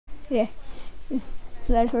Yeah.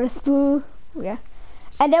 Let's for a spoo. Yeah.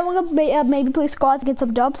 And then we're gonna maybe play squads, get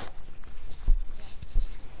some dubs.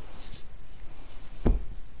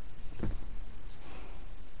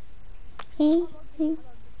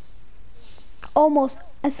 Almost.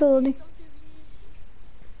 I'm still loading.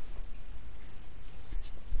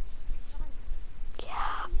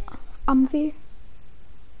 Yeah. I'm here.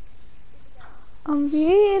 I'm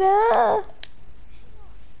here.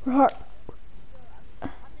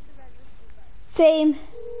 Same.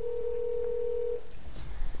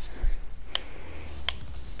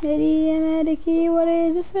 What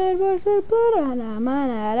is this?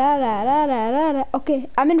 Okay,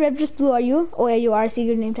 I'm in red, just blue. Are you? Oh yeah, you are. See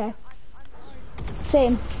your name tag.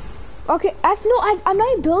 Same. Okay, I'm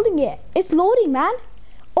not even building it. It's loading, man.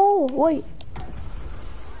 Oh wait.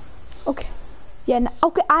 Okay. Yeah. No,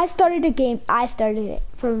 okay, I started the game. I started it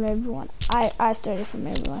from everyone. I started from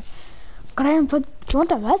everyone. Can I put? Do you want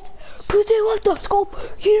the vest? Dude, they want the scope.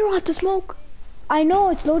 You don't want the smoke. I know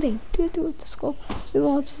it's loading. Dude, with the scope. You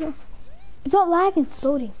don't want to know. It's not lagging. It's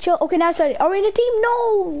loading. Chill. Okay, now started. Are we in a team?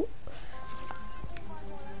 No.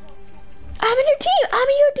 I'm in your team. I'm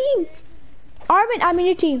in your team. Armin, I'm in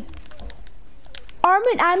your team.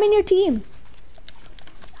 Armin, I'm in your team.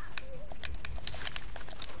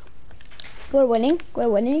 We're winning. We're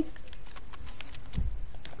winning.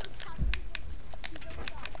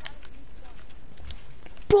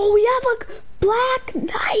 Bro, we have a Black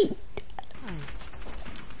Knight.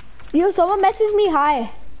 Yo, someone messaged me hi.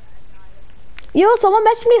 Yo, someone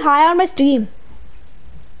messaged me hi on my stream.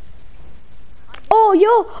 Oh,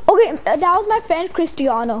 yo, okay, that was my friend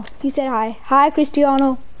Cristiano. He said hi. Hi,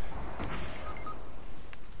 Cristiano.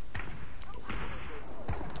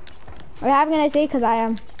 Are you having a nice day? Because I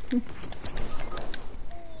am.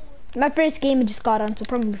 My first game just got on, so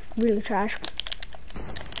probably really trash.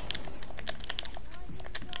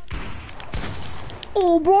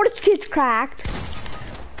 Oh, bro, this kid's cracked.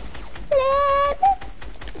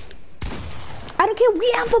 I don't care.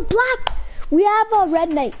 We have a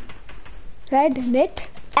red knight,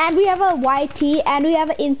 and we have a YT, and we have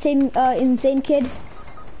an insane kid.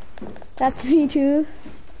 That's me too.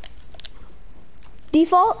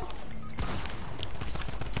 Default.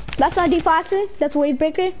 That's not default actually. That's wave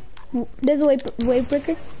breaker. There's a wave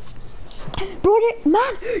breaker. Bro,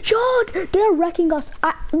 man, yo, they're wrecking us.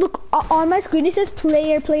 Look on my screen. It says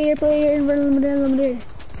player. Bro,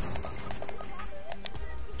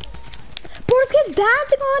 this kid's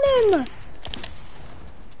dancing on him.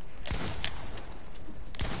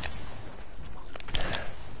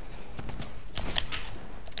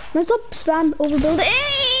 Let's up spam overbuild.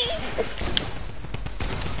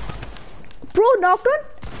 Bro, knocked one.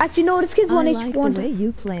 Actually, no, this kid's one HP. I like the way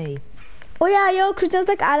you play. Oh yeah, yo, Christian's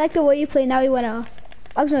like, I like the way you play. Now he went off.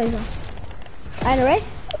 Actually, no, he's not. I know, right?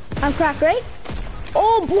 I'm cracked, right?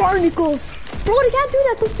 Oh, barnacles. Bro, they can't do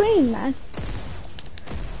that. So frame, man.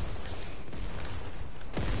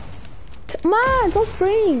 Man, so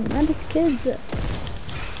frame, man. These kids.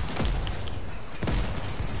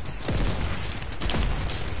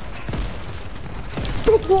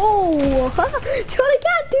 Whoa! Yo, they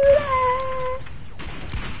can't do that.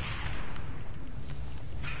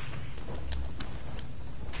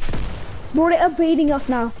 Bro, they're evading us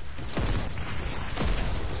now.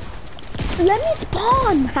 Let me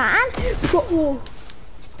spawn, man. Bro,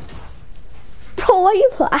 why are you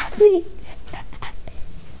laughing?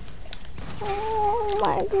 Oh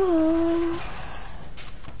my god.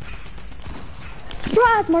 Bro,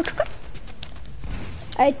 it's more chicken.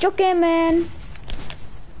 I took him, man.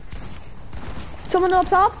 Someone up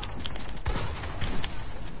top?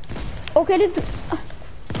 Okay, this is...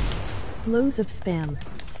 Loads of spam.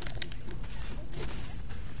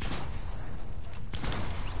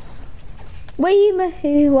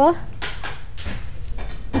 Wait, what?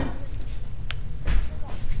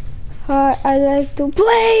 I like to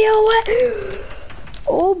play away.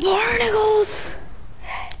 Oh, barnacles.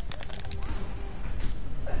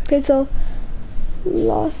 Okay, so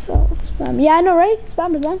loss of spam. Yeah, I know, right?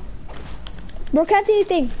 Spam is wrong. Bro, can't see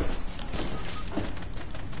anything.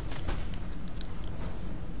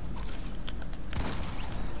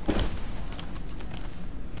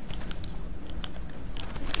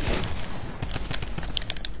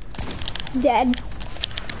 Dead.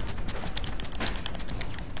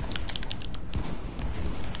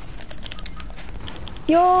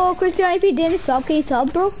 Yo, Christian, if you didn't sub, can you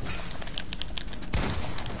sub, bro?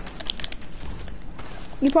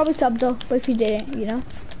 You probably subbed though, but if you didn't, you know?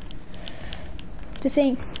 Just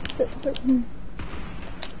saying.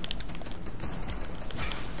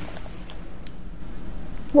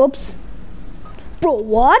 Whoops. Bro,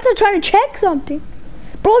 what? I'm trying to check something.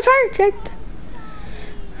 Bro, try to check.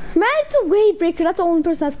 Man, it's a weight breaker. That's the only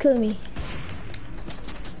person that's killing me.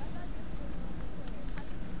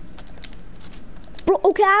 Bro,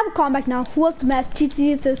 okay, I have a comeback now. Who wants to mess?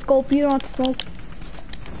 GT to scope. You don't want to smoke.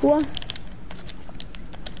 Who wants?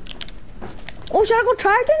 Oh, should I go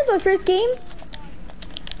try it? It's my first game.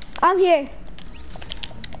 I'm here.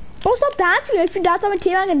 Bro, stop dancing. If you dance on my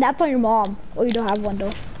team, I can dance on your mom. Oh, you don't have one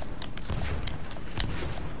though.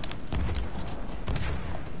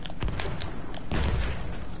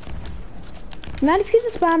 Man, let's get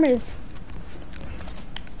the spammers.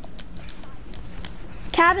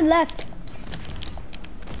 Cabin left.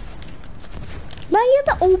 Man, you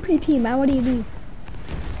have the OP team, man. What do you do?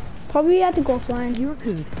 Probably have to go flying. You're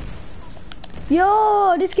good.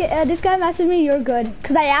 Yo, this guy messaged me. You're good,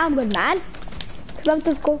 cause I am good, man. Love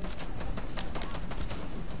this go.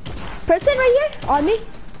 Person right here on me.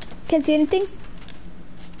 Can't see anything.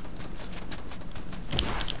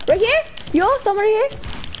 Right here. Yo, someone right here.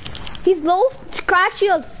 He's low. Crack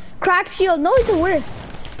shield. Crack shield. No, he's the worst.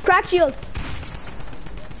 Crack shield.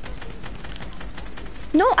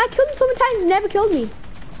 No, I killed him so many times. He never killed me.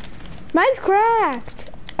 Mine's cracked.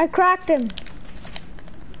 I cracked him.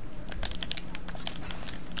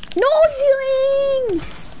 No, he's healing.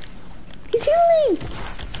 He's healing.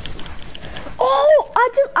 Oh,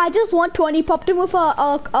 I just 120 popped him with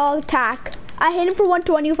a attack. I hit him for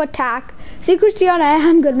 120 with attack. See, Cristiano, I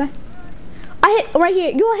am good, man. I hit right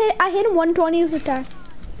here. I hit him 120 with attack.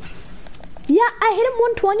 Yeah, I hit him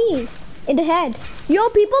 120 in the head. Yo,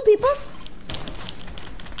 people.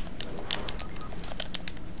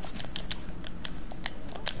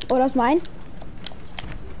 Oh, that's mine.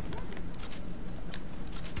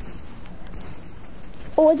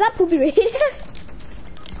 Oh, is that Poopy right here?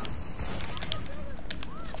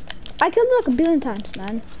 I killed him like a billion times,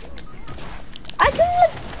 man. I killed him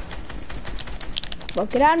like... Bro,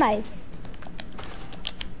 get out of my...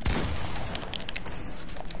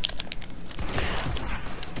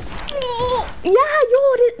 Yeah,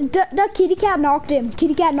 yo, the kitty cat knocked him.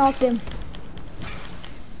 Kitty cat knocked him.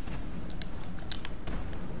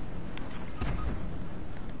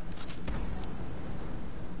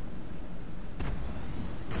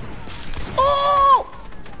 Oh!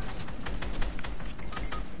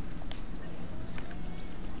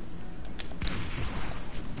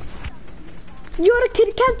 Yo, the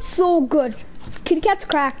kitty cat's so good. Kitty cat's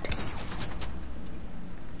cracked.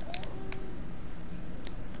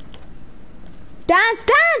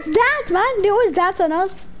 Dance, man. They always dance on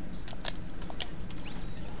us.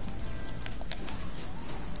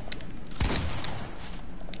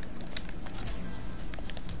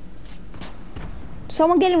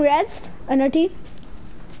 Someone getting rezzed on our team.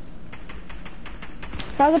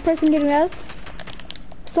 Another person getting rezzed.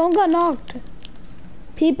 Someone got knocked.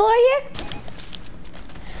 People are here.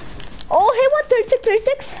 Oh, hey, what?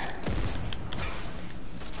 36.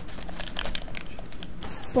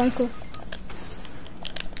 Bunker.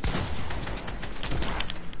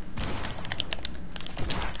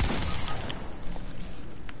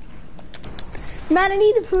 Man, I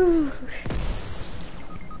need to prove.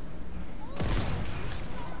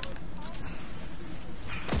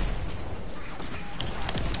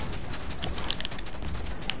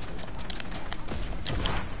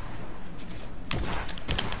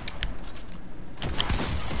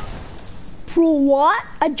 Bro, what?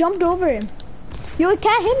 I jumped over him. Yo, it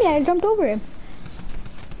can't hit me. I jumped over him.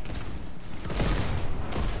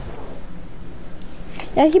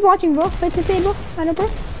 Yeah, keep watching, bro. Wait to say, bro. I know, bro.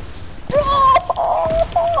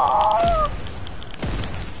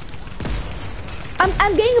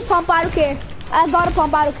 I'm getting a pump, I don't care. I got a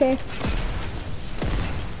pump, I don't care.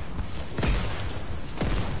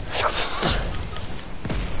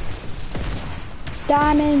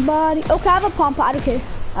 Diamond body. Okay, I have a pump, I don't care.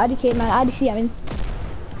 I don't care, man. I don't see, I mean.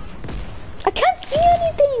 I can't see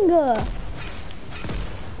anything.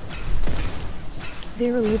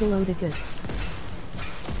 They're a little oticus.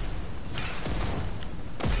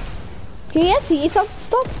 Can you see some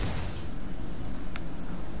stuff?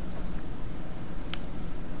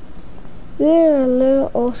 They're a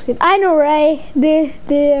little Oscar. I know, right?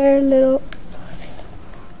 They're a little.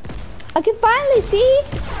 I can finally see.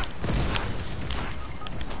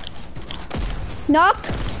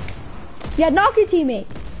 Knocked. Yeah, knock your teammate.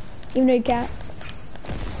 Even though you can't.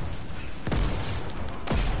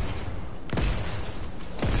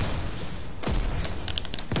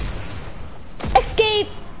 Escape.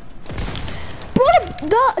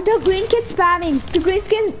 Bro, the green kid's spamming. The green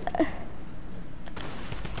skin.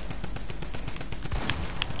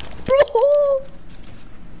 Bro.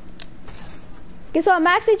 Guess what?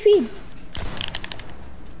 Max HP.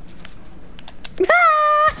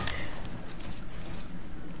 Ah!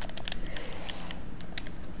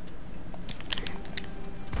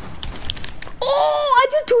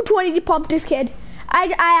 220 pumped this kid.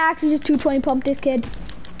 I actually just 220 pumped this kid.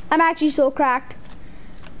 I'm actually so cracked.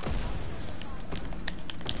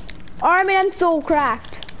 Armin, I'm so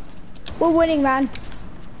cracked. We're winning, man.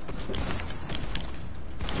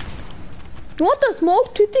 You want the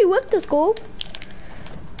smoke? 2-3 whip the scope.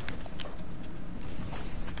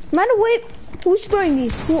 Man, wait. Who's throwing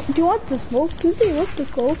these? Do you want the smoke? 2-3 whip the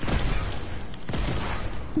scope.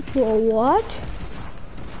 For what?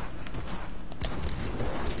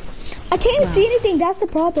 I can't see anything. That's the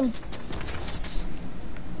problem.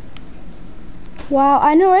 Wow,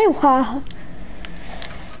 I know, right? Wow.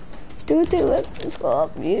 2-3 whip the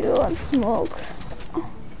scope. You don't want smoke.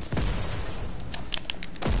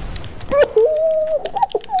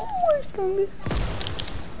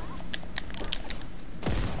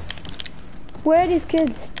 Where are these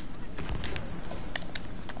kids?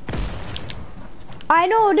 I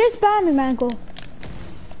know, they're spamming, man. Go.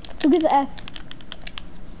 Who gets the F?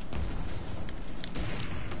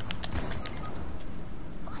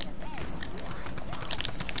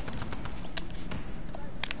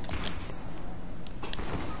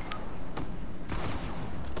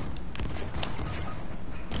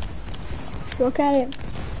 Look at it.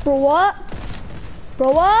 Bro, what?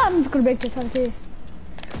 Bro, what? I'm just gonna break this out here.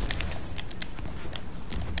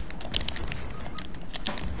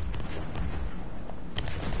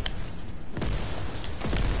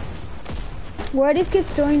 Where are these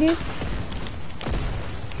kids doing this?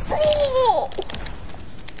 Oh!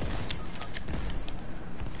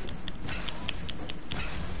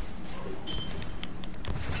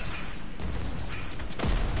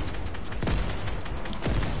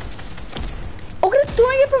 Okay, it's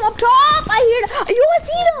throwing it from up top! I hear it! You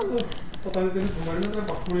see them!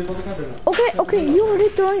 Okay, you already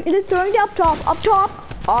throwing it is throwing it up top.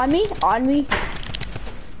 On me.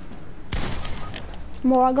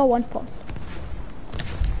 More, I got 1 pump.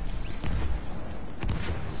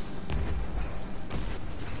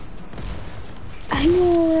 I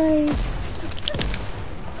know, right?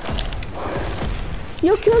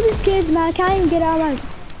 You kill these kids, man. I can't even get out, man.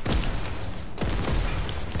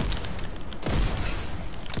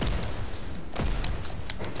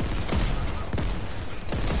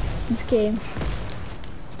 This game.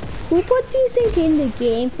 Who put these things in the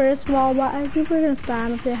game for a small while? I think we're gonna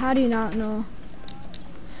spam up there. How do you not know?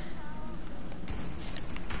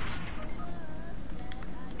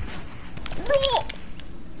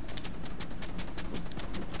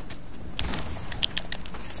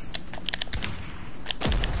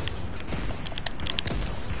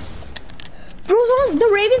 The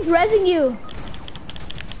Raven's rezzing you.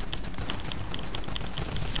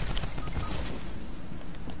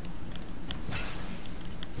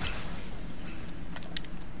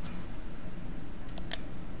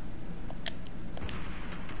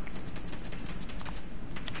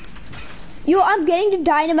 Yo, I'm getting the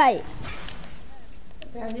dynamite.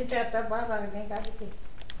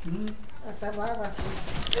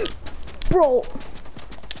 Bro.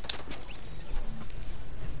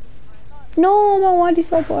 No, man, why do you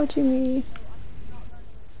stop watching me?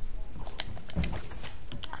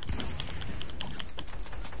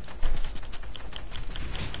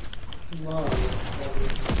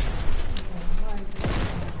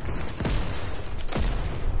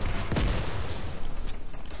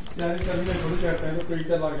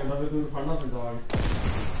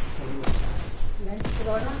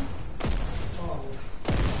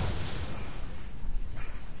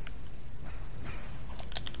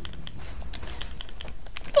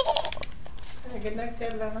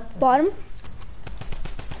 Bottom.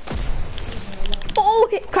 Oh,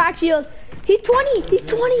 hit crack shield. He's 20. He's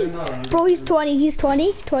 20. Bro, he's 20. He's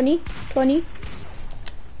 20. 20. 20.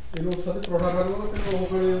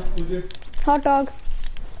 Hot dog.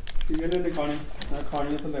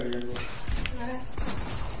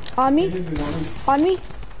 On me. On me.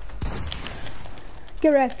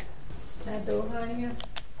 Get wrecked.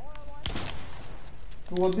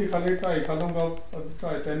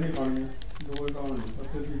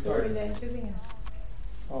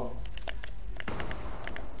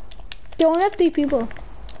 They only have 3 people.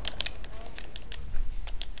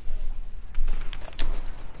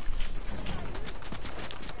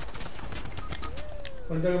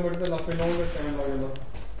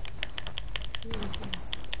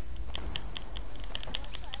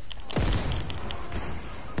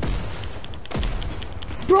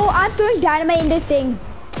 Bro, I'm throwing dynamite in this thing.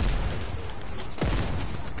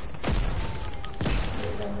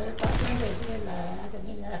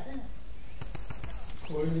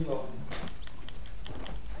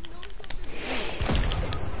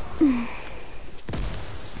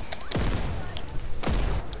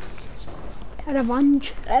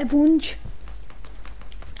 Revenge. Revenge.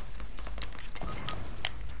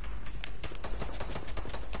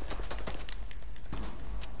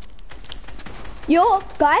 Yo,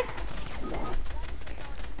 guy.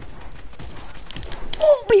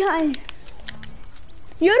 Oh, behind.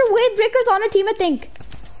 You're the wave breakers on a team, I think.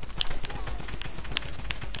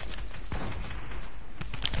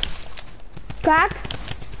 Crack.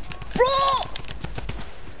 Bro!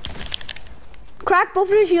 Crack both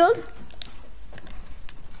of your shield.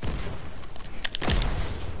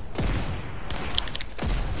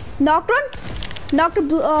 Knocked one. Knocked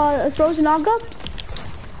a frozen knockups.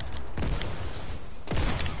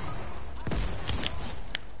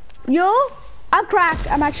 Yo, I'm cracked.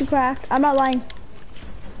 I'm actually cracked. I'm not lying.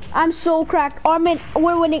 I'm so cracked. Armin,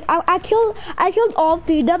 we're winning. I killed all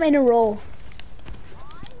three of them in a row.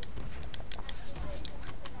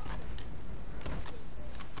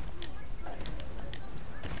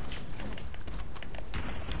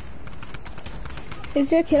 Is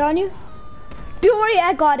there a kid on you? Don't worry,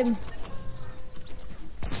 I got him.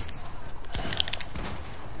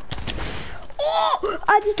 Oh!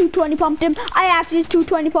 I just 220 pumped him. I actually just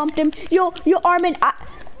 220 pumped him. Yo, Armin, I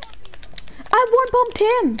one pumped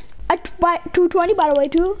him. By 220 by the way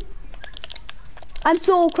too. I'm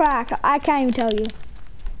so cracked. I can't even tell you.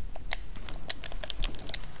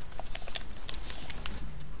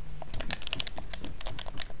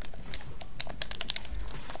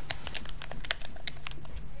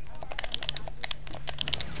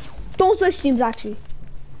 Don't switch teams actually.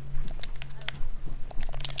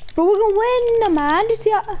 But we're gonna win, man. Just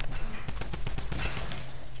see how...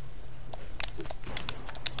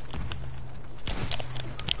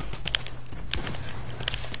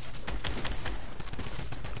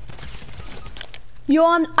 Yo,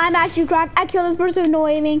 I'm actually cracked. I killed this person with no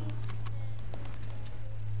aiming.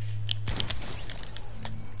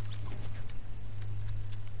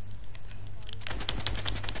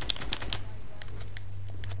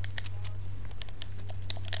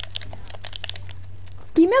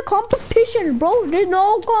 Give me a competition, bro. There's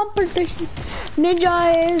no competition.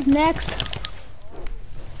 Ninja is next.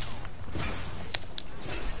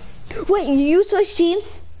 Wait, you switch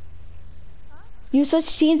teams? You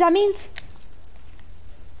switch teams, that means?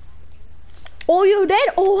 Oh, you did?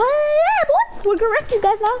 Oh, yeah, what? We're gonna wreck you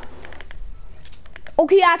guys now.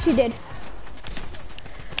 Okay, you actually did.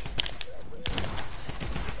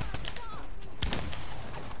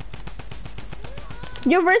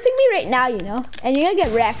 You're versing me right now, you know, and you're gonna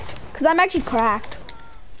get wrecked, because I'm actually cracked.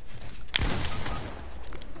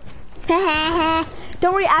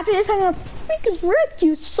 Don't worry, after this I'm gonna freaking wreck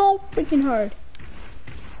you so freaking hard.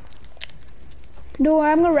 Don't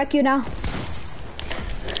worry, I'm gonna wreck you now.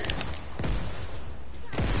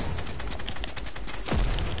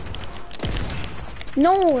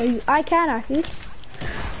 No, I can actually.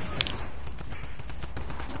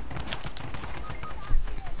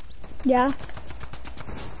 Yeah.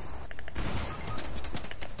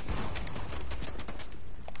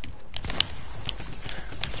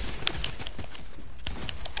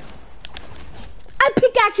 I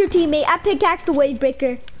pickaxe your teammate. I pickaxe the wave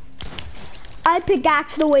breaker. I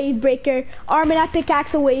pickaxe the wave breaker. Armin, I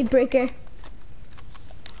pickaxe the wave breaker.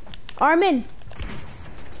 Armin.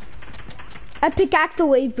 I pickaxe the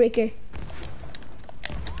wave breaker.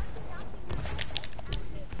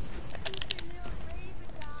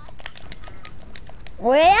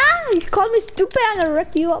 Oh yeah? You called me stupid, I'm gonna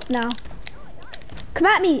rip you up now. Come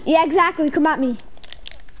at me. Yeah, exactly. Come at me.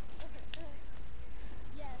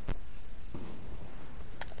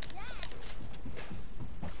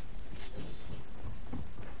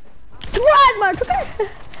 Run, Mark.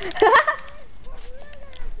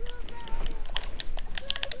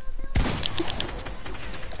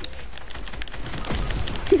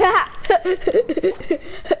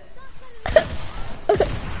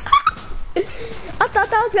 I thought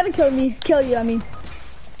that was gonna kill you, I mean.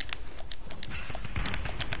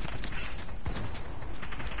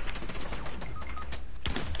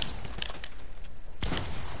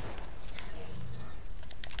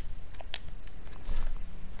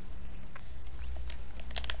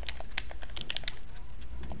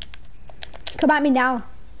 Come at me now.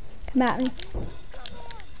 Come at me.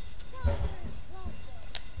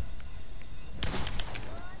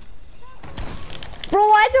 Bro,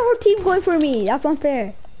 why is the whole team going for me? That's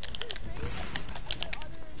unfair.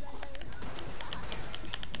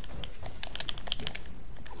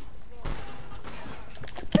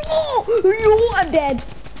 Oh, yo, I'm dead.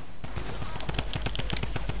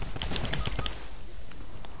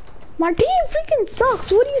 My team freaking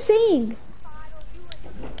sucks. What are you saying?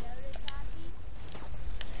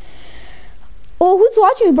 Oh, who's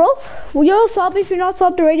watching me, bro? Well, yo, sub if you're not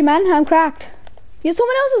subbed already, man. I'm cracked. Yo,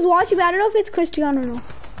 someone else is watching me. I don't know if it's Cristiano or no.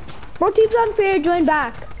 Bro, team's unfair. Join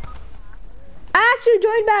back. I actually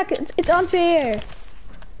joined back. It's unfair.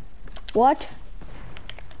 What?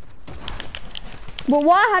 But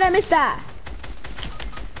what? How'd I miss that?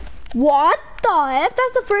 What the F?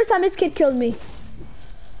 That's the first time this kid killed me.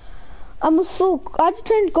 I just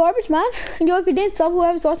turned garbage, man. Yo, if you didn't sub,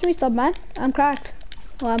 whoever's watching me, sub, man. I'm cracked.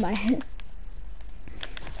 Why am I?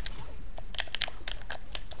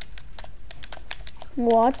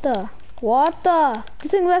 What the?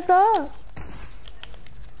 This thing messed up.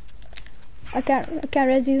 I can't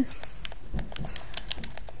res you.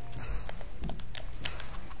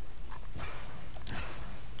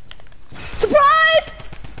 Surprise!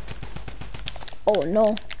 Oh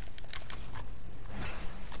no.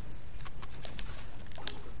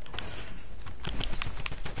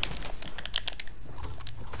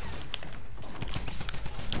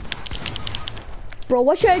 Bro,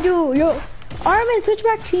 what should I do? Yo, Armin, switch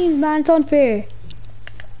back teams, man. It's unfair.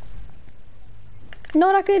 No,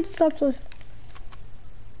 I can't stop.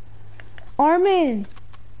 Armin.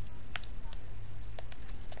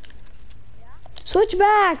 Switch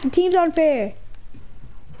back. The team's unfair.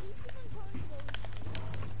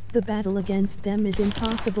 The battle against them is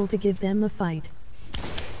impossible to give them a fight.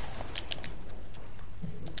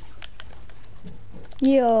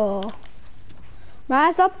 Yo.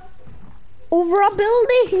 Man, stop over a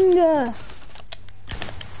building.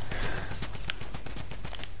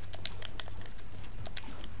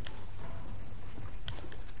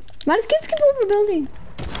 Man, this kid's skip over a building.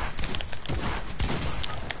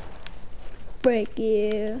 Break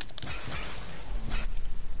you.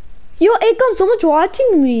 Yo, Akam, someone's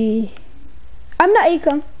watching me. I'm not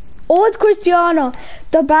Akam. Oh, it's Cristiano.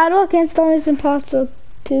 The battle against them is impossible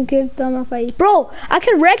to give them a fight. Bro, I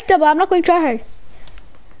can wreck them, but I'm not going to try hard.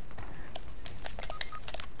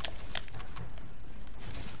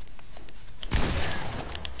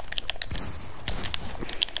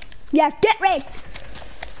 Yeah, get wrecked.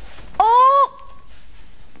 Oh!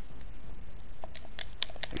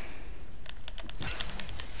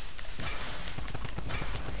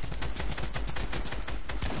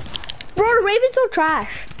 Bro, the Raven's so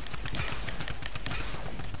trash.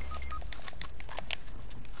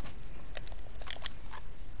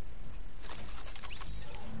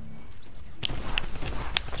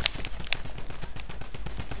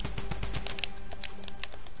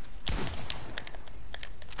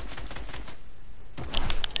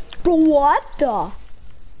 Bro, what the?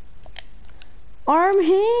 Arm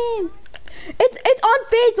him. It's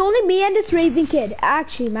unfair. It's only me and this Raven kid.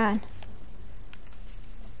 Actually, man.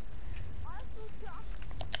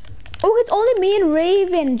 Oh, it's only me and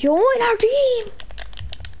Raven. Join our team.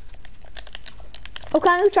 Okay,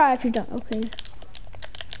 I'm gonna try if you're done. Okay.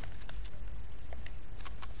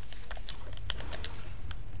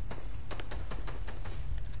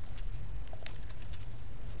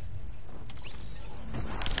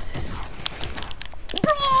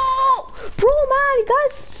 Bro, man,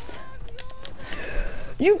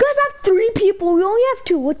 you guys have 3 people. We only have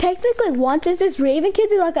 2. Well, technically, one since this Raven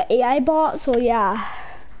kid is like an AI bot. So yeah.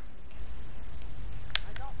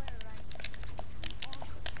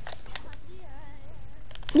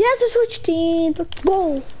 Yes, to switch teams. Let's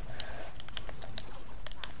go.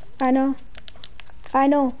 I know.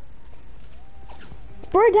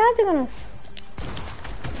 Bro, dancing on us.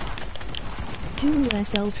 2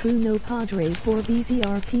 SL True No Padre 4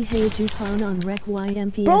 BZRP Hey Jupan on Rec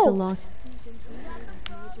YMP Bro. as a loss.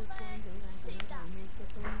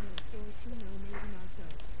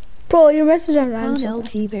 Bro, you're messaging on random Con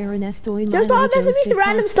stuff. LT Baronestoy Just stop messaging me to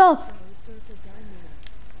random stuff.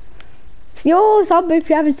 Yo, sub if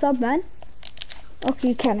you haven't subbed, man. Okay,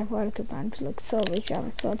 you can if you want to, man. Just look, sub if you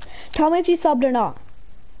haven't subbed. Tell me if you subbed or not.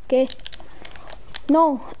 Okay?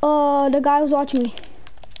 No, the guy who's watching me.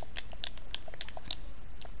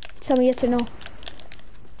 Tell me yes or no.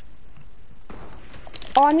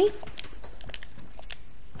 On me.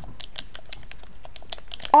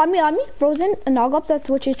 On me. Frozen. And Nogops, that's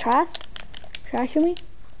what you're trashing me.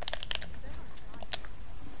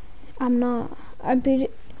 I'm not. I beat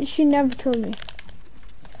it. She never killed me.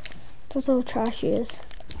 That's how trash she is.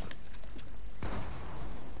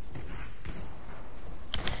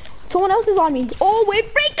 Someone else is on me. Oh,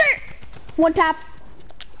 wave breaker! 1 tap.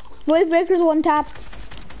 Wave breaker's 1 tap.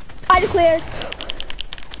 I declared.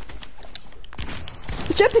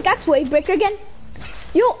 Should I pickaxe wave breaker again?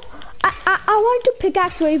 Yo, I wanted to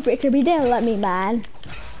pickaxe wave breaker, but he didn't let me, man.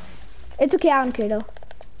 It's okay, I don't care though.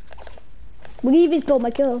 We even stole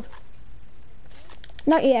my kill.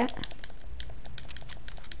 Not yet.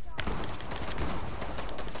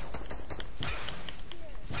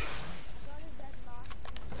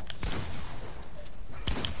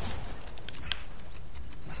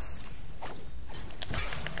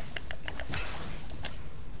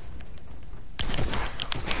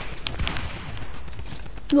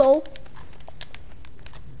 Low.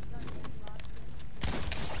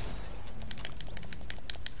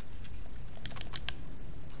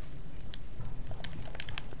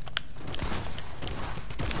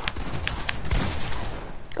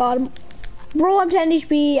 Got him. Bro, I'm 10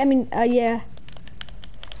 HP. I mean, yeah.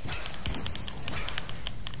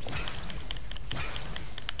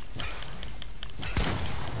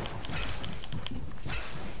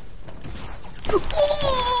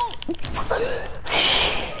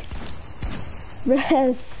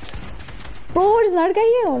 Yes. Bro, is not guy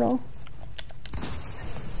here or no?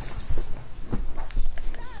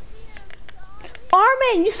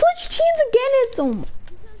 Armin, you switched teams again, it's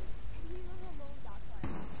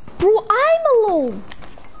Bro, I'm alone.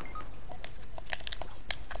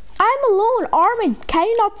 I'm alone, Armin. Can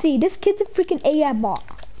you not see? This kid's a freaking AI bot.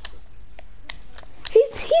 He's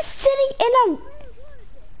sitting in a.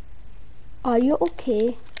 Are you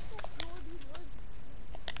okay?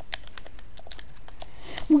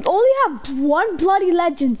 We only have one bloody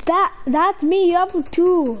legend. That's me. You have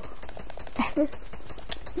two.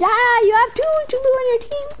 Yeah, you have two people on your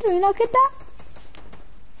team. Do you not get that?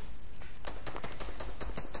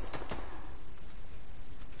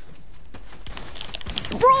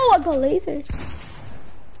 Bro, I got lasers.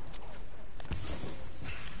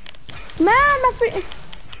 Man, my friend.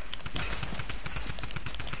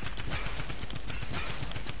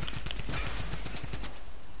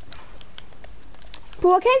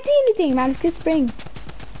 Bro, I can't see anything, man. It's good spring.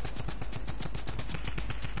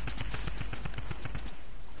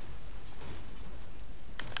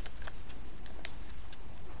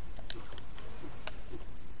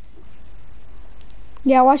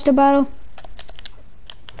 Yeah, watch the battle.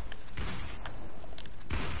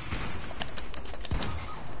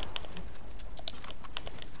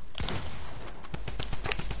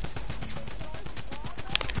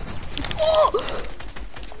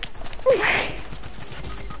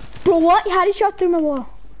 Bro, what? How did you shot through my wall?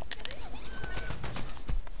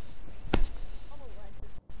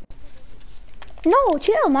 No,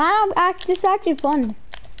 chill, man. This actually fun.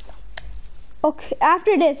 Okay,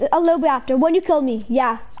 after this, a little bit after. When you kill me,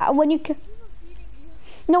 yeah. When you kill.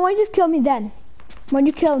 No, when you just kill me then. When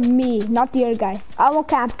you kill me, not the other guy. I won't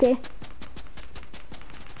camp, okay?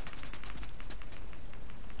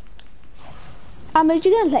 I'm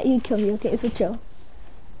actually gonna let you kill me, okay? So chill.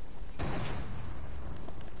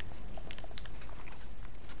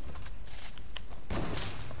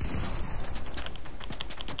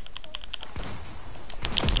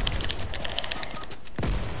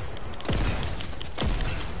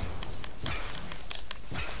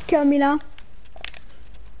 Kill me now.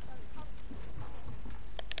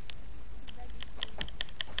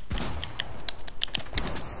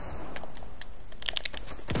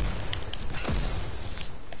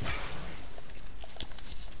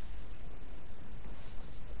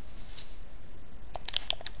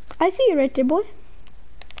 I see you right there, boy.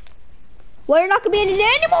 Well, you're not gonna be in it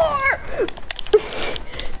anymore!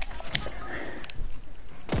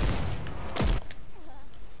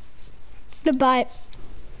 Goodbye.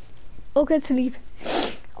 Okay, to leave.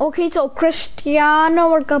 Okay, so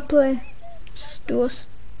Cristiano, we're gonna play duos.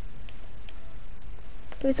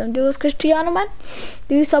 Do some duos, Cristiano, man.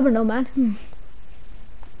 Do you sub or no, man?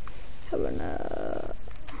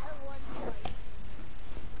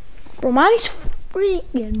 Bro, man, he's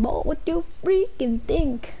freaking ball. What do you freaking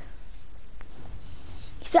think?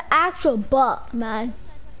 He's an actual butt, man.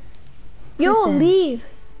 Yo, Listen. leave.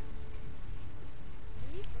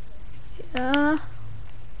 Yeah.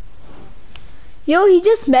 Yo, he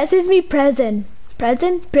just messaged me present.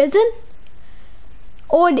 Prison?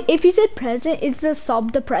 Oh, if you said present, it's the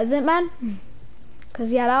sub the present, man. Cause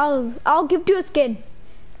yeah, I'll give you a skin.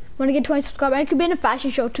 When I get 20 subscribers, it could be in a fashion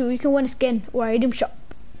show too. You can win a skin or item shop.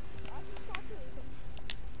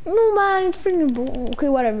 No, man, it's freaking okay,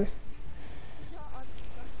 whatever.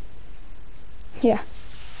 Yeah.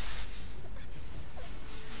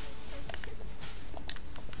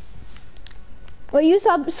 Well, you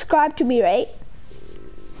subscribe to me, right?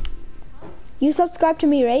 You subscribe to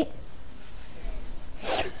me, right?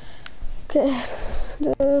 Okay.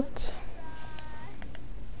 Look.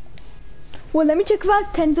 Well, let me check if I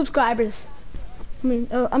have 10 subscribers. I mean,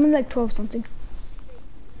 I'm in like 12 something.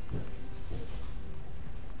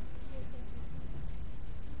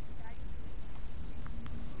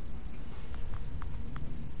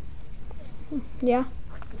 Yeah.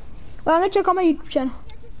 Well, I'm gonna check on my YouTube channel.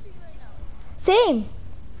 Same.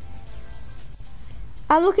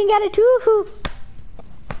 I'm looking at it too.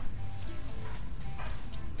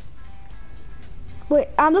 Wait,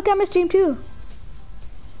 I'm looking at my stream too.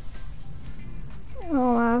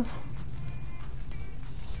 Oh,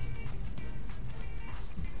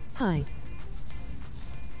 Hi.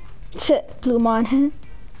 Blue man.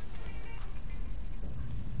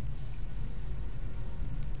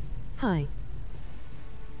 Hi.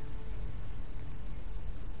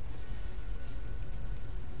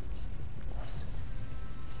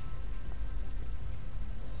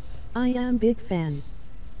 I am big fan.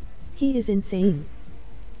 He is insane.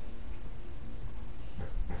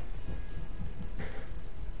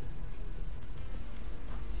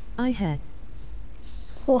 I had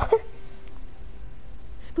What?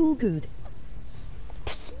 school good.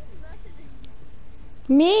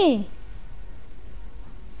 Me?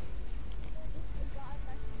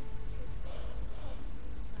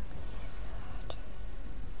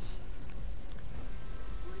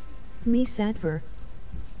 Me Satver.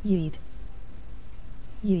 Yeet.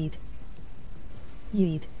 Yeet.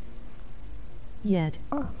 Yeet. Yet.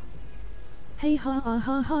 Oh. Hey ha ha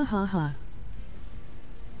ha ha ha ha.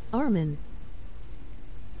 Armin.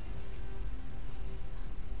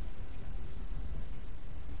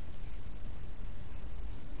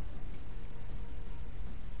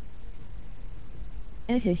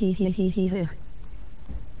 Ehehehehehe.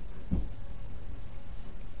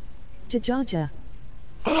 Jajaja.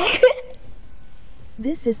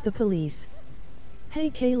 This is the police. Hey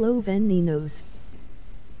Kalo Veninos.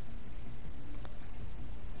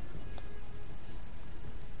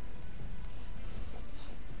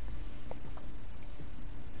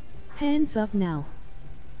 Hands up now.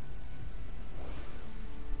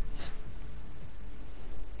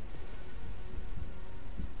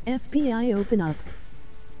 FBI open up.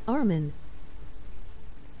 Armin.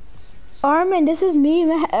 Armin, this is me.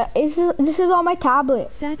 This is on my tablet.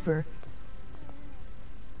 Satver.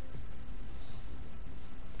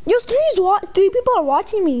 Yo, three people are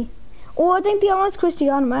watching me. Oh, I think the other one's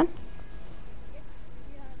Christiana, man.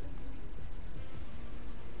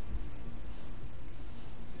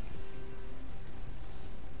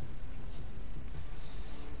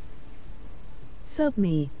 Sub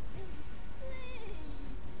me.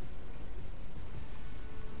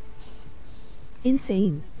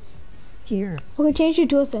 Insane. Here. Okay, change your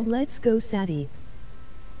tools then. Let's go Satty.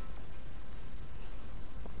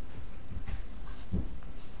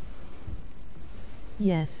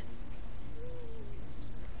 Yes.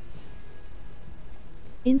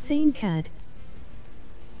 Insane cat.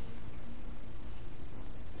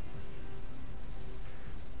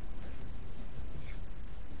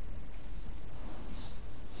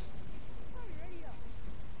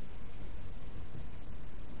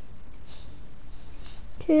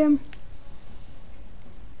 Tim.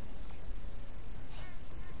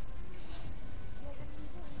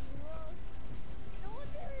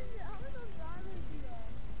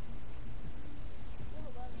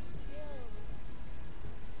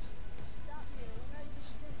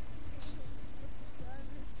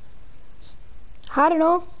 I don't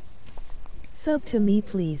know. Sub to me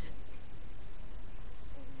please.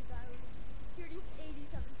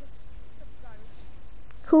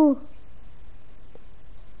 Who?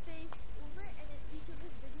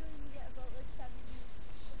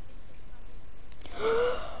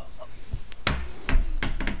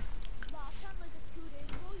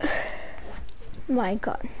 My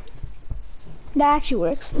god. That actually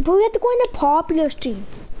works. But we have to go into popular stream.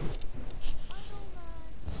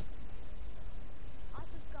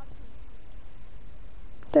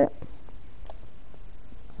 There.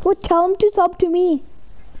 Well, tell him to sub to me.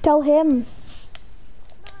 Tell him.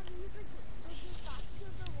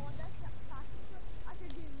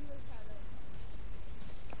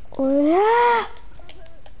 Oh, yeah.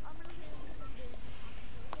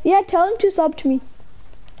 Yeah, tell him to sub to me.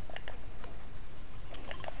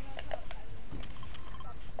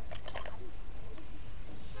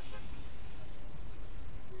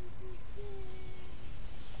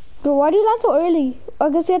 Bro, why do you land so early? I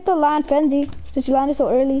guess you have to land Frenzy since you landed so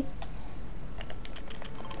early.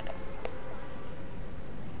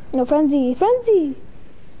 No, Frenzy. Frenzy!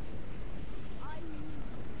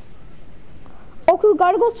 Okay, we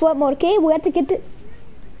gotta go sweat mode, okay? We have to get to...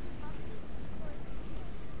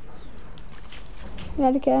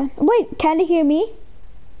 Okay. Wait, can they hear me?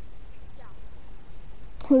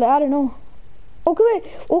 Well, I don't know. Okay, wait.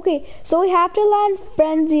 Okay, so we have to land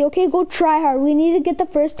Frenzy, okay? Go try hard. We need to get the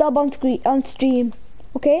first dub on stream,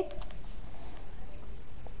 okay?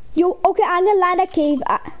 Yo, okay, I'm gonna land at cave.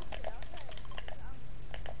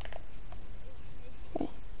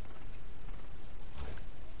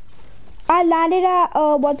 I landed at,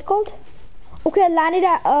 what's it called? Okay, I landed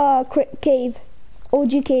at, cave.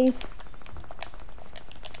 OG cave.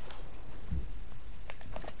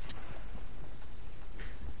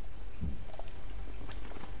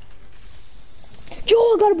 Yo,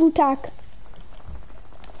 I got a blue tack.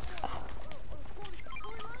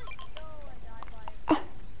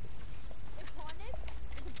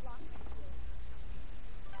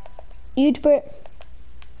 You need to put it.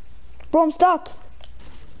 Bro, I'm stuck.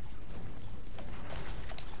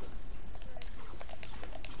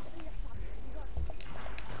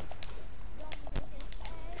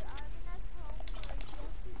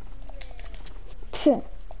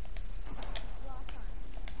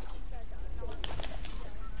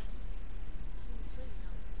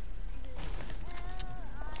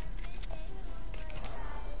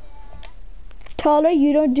 Tell her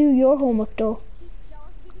you don't do your homework though.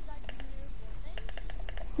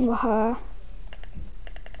 Wow.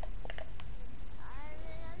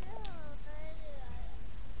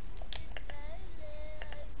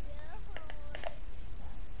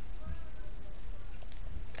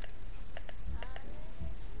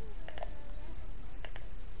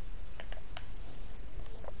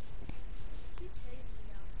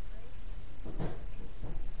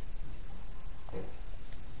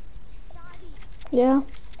 Yeah.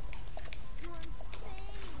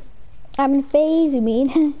 I'm in phase, you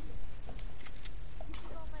mean?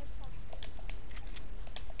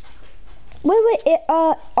 Wait,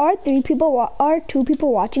 are two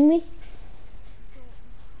people watching me?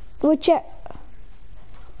 Which,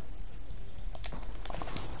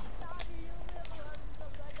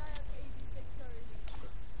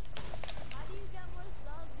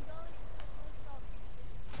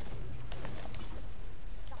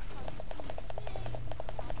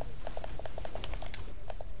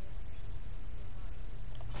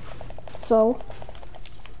 so?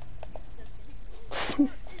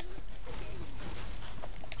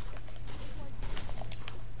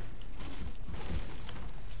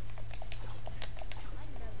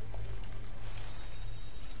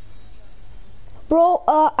 Bro,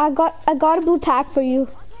 I got a blue tack for you.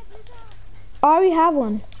 I already have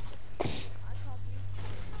one.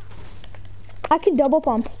 I can double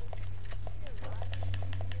pump.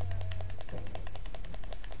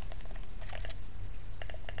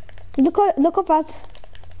 Look how fast.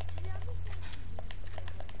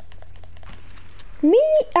 Me?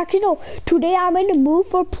 Actually no. Today I'm in the mood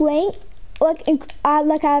for playing like I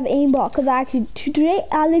have aimbot because today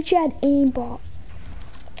I literally had aimbot.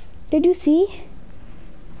 Did you see?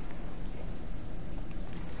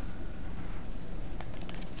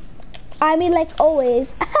 I mean like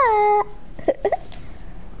always.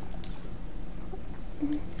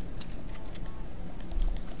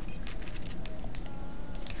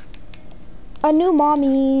 A new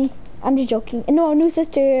mommy. I'm just joking. No, a new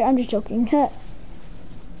sister. I'm just joking.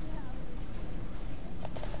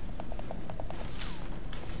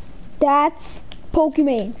 That's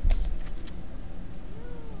Pokemon.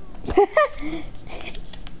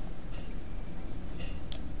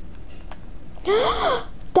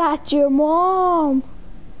 That's your mom.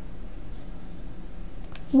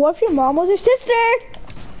 What if your mom was your sister?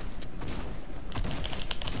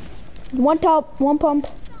 One top, one pump.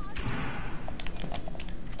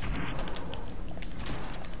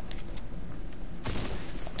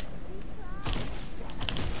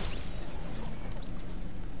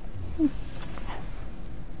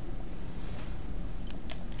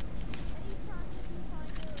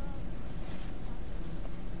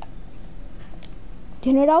 Do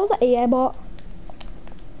you know that was an AI bot?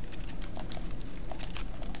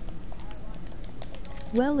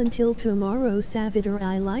 Well, until tomorrow, Savitar,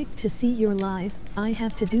 I like to see your live. I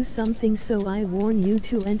have to do something, so I warn you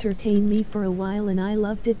to entertain me for a while, and I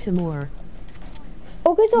loved it to more.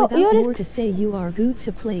 Okay, so without more to say, you are good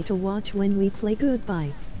to play to watch when we play.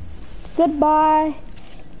 Goodbye. Goodbye.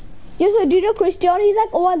 Yes, so do you know Christian? He's like,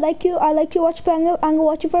 oh, I like you watch play. I'm gonna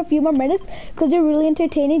watch you for a few more minutes because they're really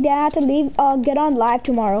entertaining. Then I have to leave, get on live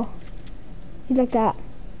tomorrow. He's like that.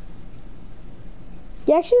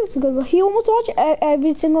 Yeah, actually, that's a good one. He almost watched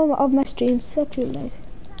every single of my streams. That's really nice.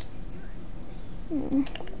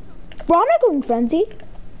 Bro, I'm not going frenzy.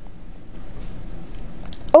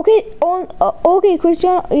 Okay, okay,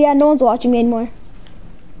 Christian. Yeah, no one's watching me anymore.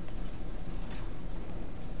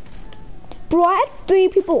 Bro, I had 3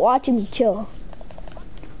 people watching me. Chill.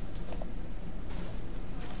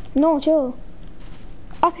 No, chill.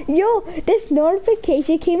 Yo, this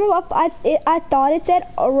notification came up. I thought it said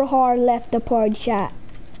Rahar left the party chat.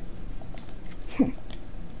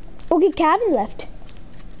 Okay, Kevin left.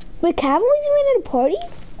 Wait, Kevin was even in a party?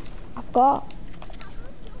 I forgot.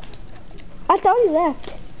 I thought he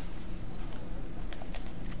left.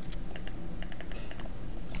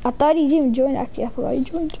 I thought he didn't join. Actually, I forgot he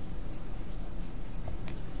joined.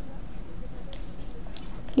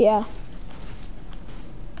 Yeah.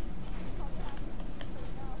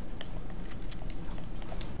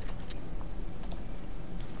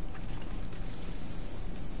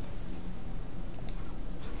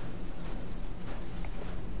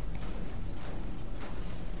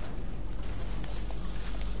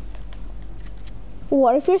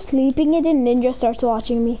 What if you're sleeping and a ninja starts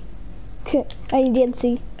watching me? I didn't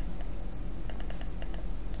see.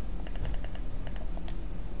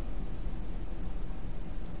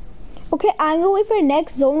 Okay, I'm gonna wait for the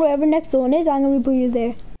next zone, wherever next zone is, I'm gonna put you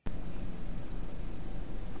there.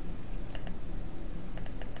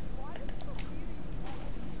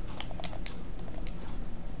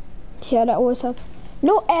 Yeah, that was up.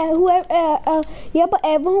 No, yeah, but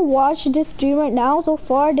everyone who watched this stream right now so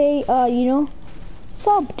far, they, you know,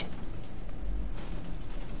 subbed.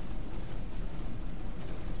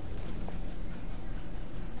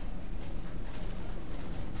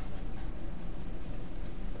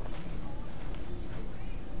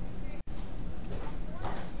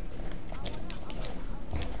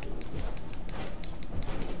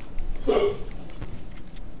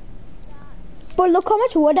 But look how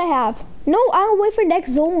much wood I have. No, I'll wait for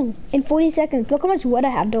next zone in 40 seconds. Look how much wood I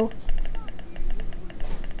have though.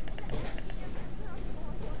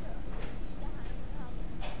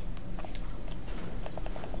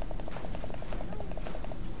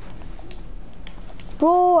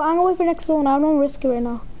 Bro, I'm gonna wait for next zone. I don't risk it right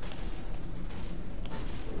now.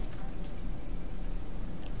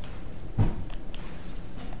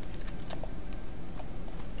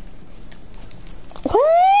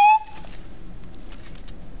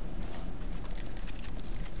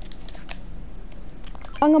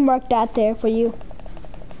 I'm gonna mark that there for you.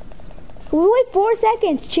 We wait 4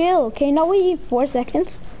 seconds. Chill. Okay, now we 4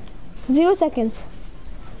 seconds. 0 seconds.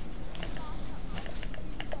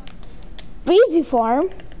 Easy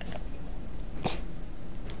farm.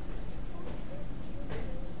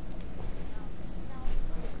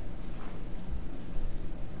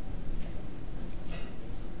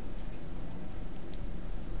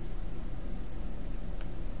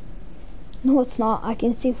 No, it's not. I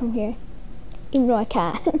can see from here. Even though I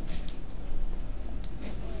can't.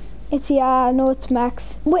 It's, yeah, no, it's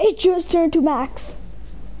max. Wait, it just turned to max.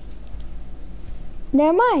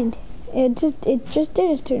 Never mind. It just did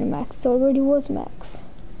turn to max. It already was max.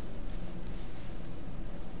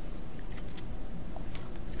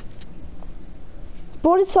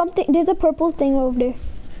 Bro, there's something, there's a purple thing over there.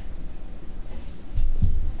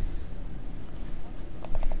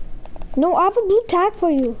 No, I have a blue tag for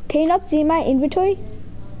you. Can you not see my inventory?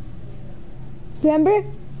 Remember?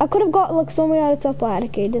 I could have got like so many other stuff, but I had to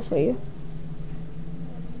carry this for you.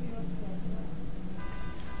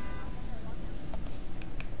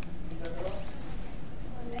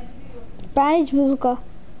 Bandage bazooka.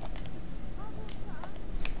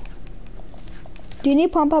 Do you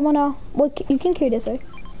need pump ammo now? Well, you can carry this, right?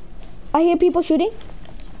 I hear people shooting.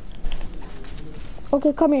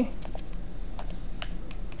 Okay, come here.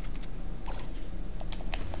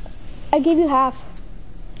 I gave you half.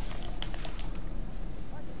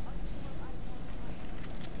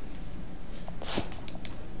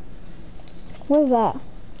 What is that?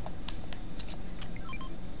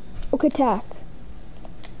 Okay, attack.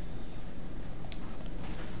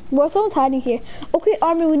 Well, someone's hiding here. Okay,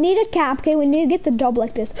 Army, we need a camp, okay? We need to get the double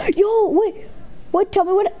like this. Yo, wait. Wait, tell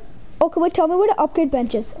me what... Okay, wait, tell me where the upgrade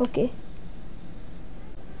bench is. Okay.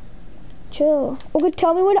 Chill. Okay,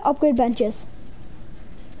 tell me where the upgrade bench is.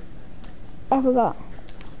 I forgot.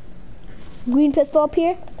 Green pistol up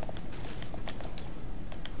here.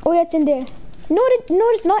 Oh, yeah, it's in there. No,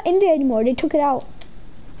 it's not in there anymore. They took it out.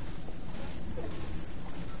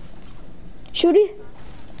 Shoot it?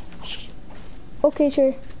 Okay,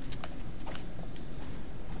 sure.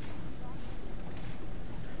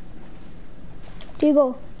 There you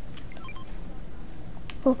go.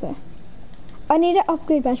 Okay. I need an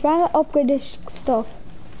upgrade bench. I'm gonna upgrade this stuff.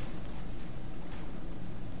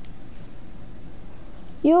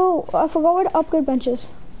 Yo, I forgot where the upgrade bench is.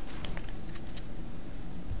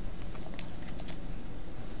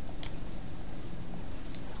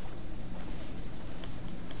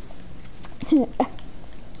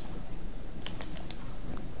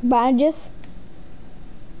 Bandages.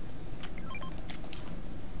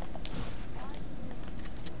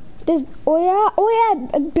 There's, oh yeah,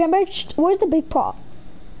 remember, where's the big pot?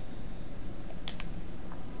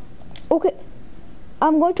 Okay,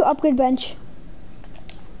 I'm going to upgrade bench.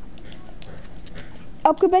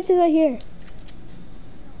 Upgrade bench is right here.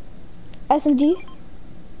 SMG.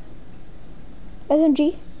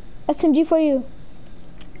 SMG. SMG for you.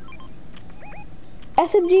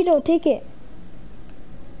 SMG though, take it.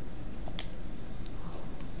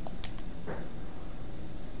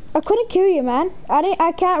 I couldn't carry it, man.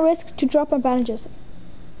 I can't risk to drop my bandages.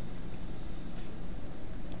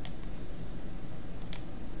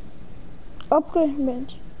 Upgrade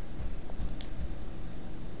bench.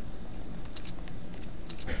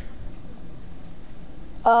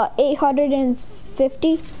 $850.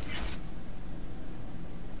 50.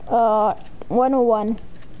 101.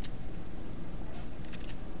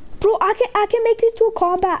 Bro, I can make this to a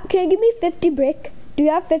combat. Can you give me 50 brick? Do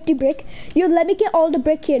you have 50 brick? Yo, let me get all the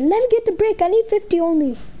brick here. Let me get the brick. I need 50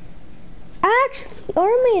 only. Actually,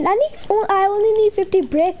 Armin, I only need 50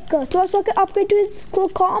 brick so I can upgrade to his cool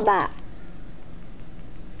combat.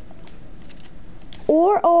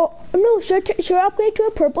 Or no, should I upgrade to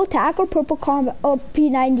a purple tack or purple combat or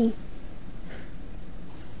P90?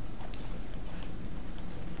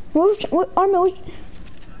 What Armin?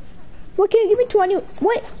 What can you give me 20?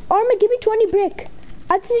 Wait, Armin, give me 20 brick.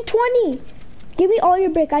 I just need 20. Give me all your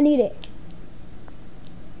brick. I need it.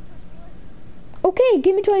 Okay,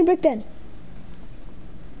 give me 20 brick then.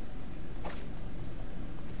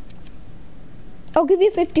 I'll give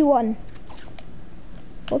you 51.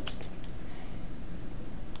 Oops.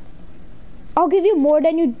 I'll give you more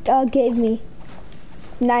than you gave me.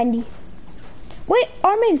 90. Wait,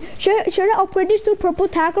 Armin, should I upgrade this to purple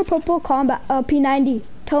tack or purple combat P90?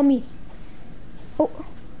 Tell me. Oh.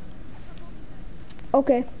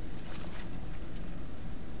 Okay.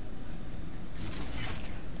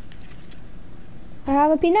 I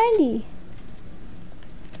have a P90.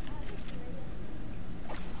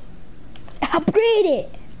 Upgrade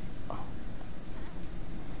it.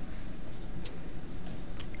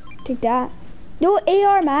 Take that. Yo,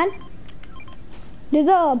 AR, man. There's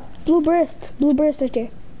a blue burst right there.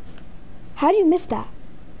 How do you miss that?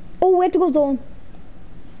 Oh, we have to go zone.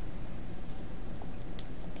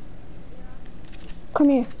 Come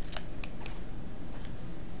here.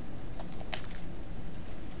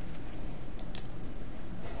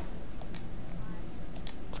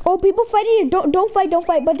 Oh, people fighting here. Don't fight,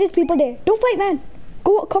 but there's people there. Don't fight, man.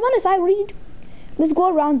 Come on the side. What are you doing? Let's go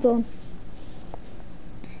around zone.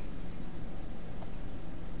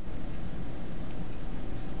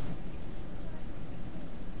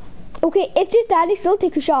 Okay, if there's daddy still,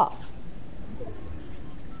 take a shot.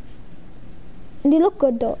 They look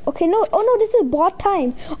good though. Okay, no, oh no, this is bot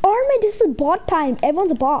time. Armin, this is bot time.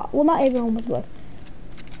 Everyone's a bot. Well, not everyone was bot.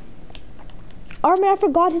 Armin, I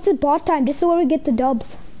forgot this is bot time. This is where we get the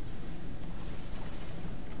dubs.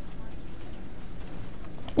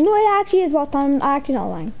 No, it actually is bot time. I'm actually not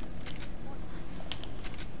lying.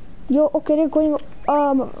 Yo, okay, they're going,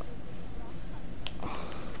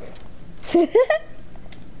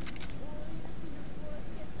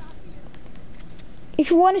 if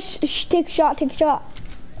you want to take a shot, take a shot.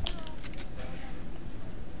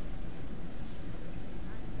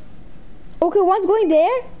 Okay, one's going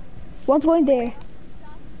there. One's going there.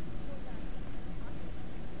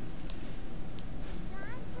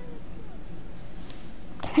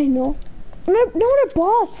 I know. No, they're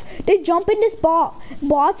bots. They jump in this spot.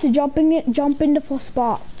 Bots jump in the first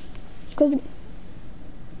spot. Cause.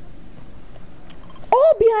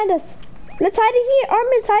 Oh, behind us. Let's hide in here.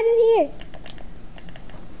 Armin's hiding here.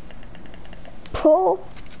 Bro,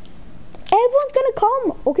 everyone's gonna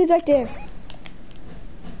come. Okay, it's right there.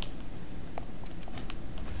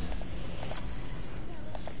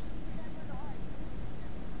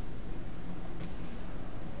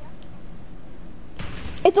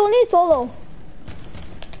 It's only a solo.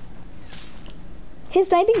 His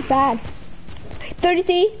sniping's bad.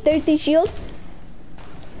 33 shield.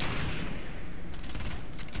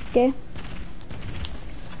 Okay.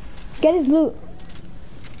 Get his loot.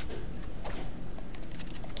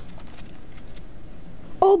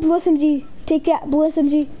 Oh, blue SMG. Take that, blue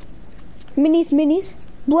SMG. Minis.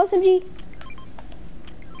 Blue SMG.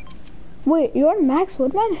 Wait, you're on max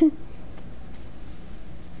woodman?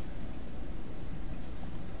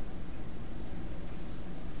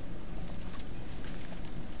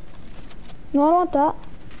 No, I don't want that.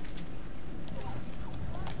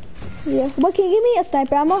 Yeah, but can you give me a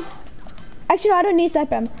sniper ammo? Actually, no, I don't need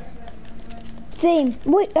sniper ammo. Same.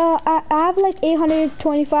 Wait, I have like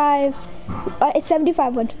 825. It's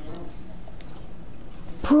 75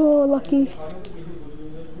 Bro, lucky.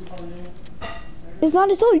 It's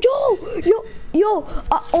not a solo. Yo,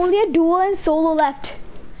 only a duo and solo left.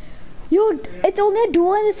 Yo, it's only a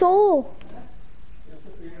duo and a solo.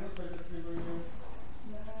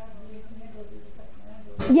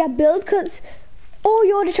 Yeah, build, cause. Oh,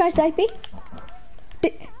 yo, they tried sniping.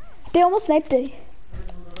 They almost sniped it.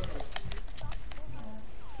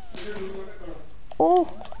 Oh.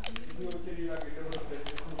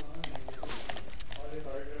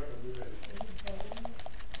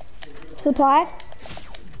 Supply.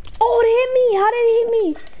 Oh, they hit me. How did they hit me?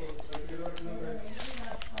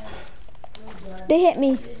 They hit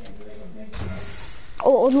me.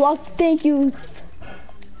 Oh, luck. Thank you.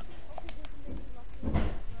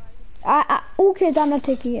 Okay, I'm not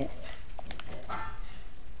taking it.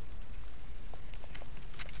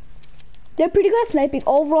 They're pretty good at sniping.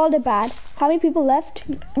 Overall, they're bad. How many people left?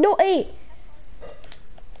 No, 8.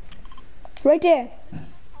 Right there.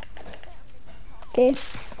 Okay.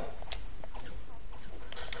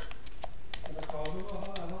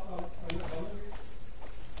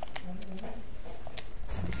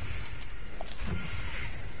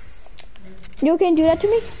 You can do that to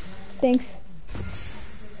me? Thanks.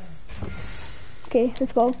 Okay,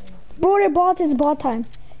 let's go. Bro, they're bots. It's bot time.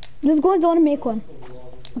 Let's go in zone and make one.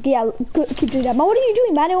 Okay, yeah, keep doing that. Man, what are you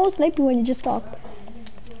doing, man? I won't snipe you when you just talk.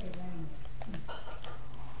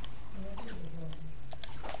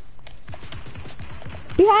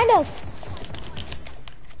 Behind us!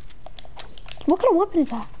 What kind of weapon is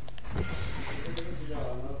that?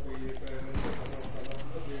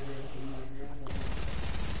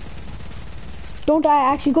 Don't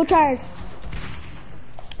die, actually, go try it.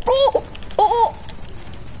 Oh! Oh!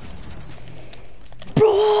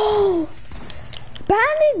 Bro!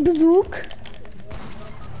 Bandit bazooka.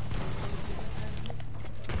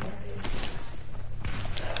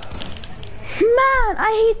 Man,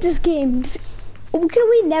 I hate this game.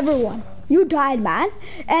 We never won. You died, man.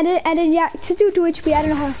 And then yeah, since you 2 HP, I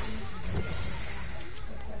don't know how.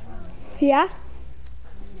 Yeah?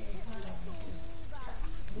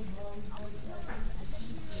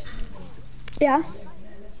 Yeah.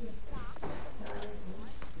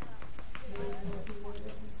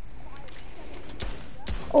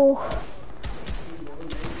 Oh.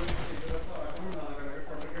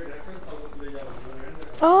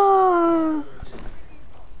 Oh.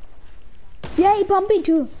 Yeah, he bumped me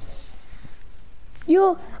too.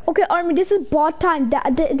 Yo, okay, Army, this is bot time.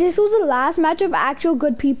 This was the last match of actual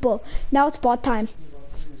good people. Now it's bot time.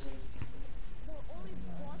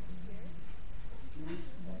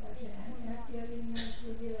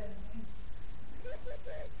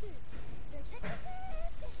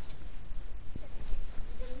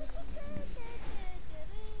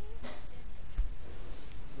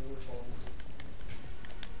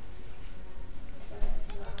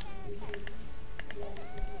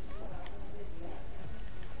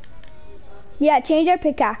 Yeah, change our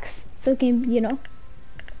pickaxe so we can, you know.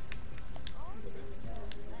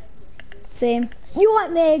 Same. You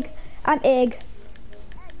want egg? I'm egg.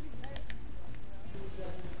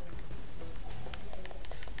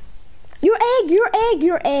 You're egg, you're egg,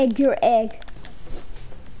 you're egg, you're egg.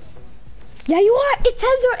 Yeah, you are. It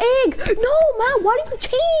says you're egg. No, man, why do you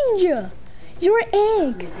change? You're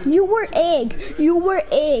egg. You were egg. You were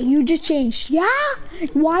egg. You just changed. Yeah?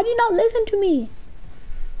 Why do you not listen to me?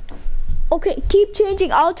 Okay, keep changing.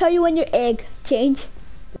 I'll tell you when you're egg. Change.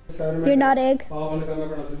 You're not egg. Go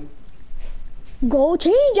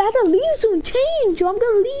change. I have to leave soon. Change. I'm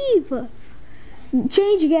gonna leave.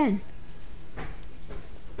 Change again.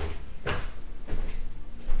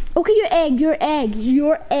 Okay, you're egg. You're egg.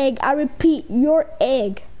 You're egg. I repeat, you're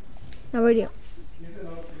egg. Now radio.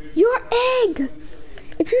 You're egg.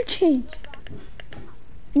 If you change.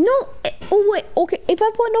 No. Oh wait. Okay. If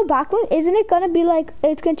I put no backlink, isn't it gonna be like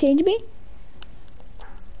it's gonna change me?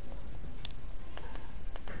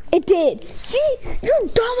 It did. See, you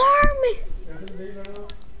dumb army.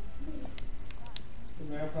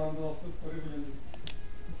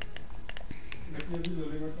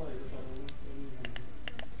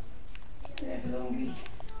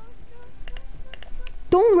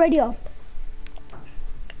 Don't ready up.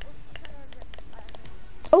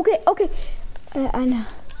 Okay, okay. I know.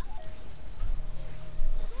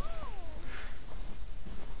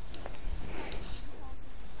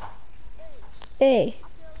 Hey.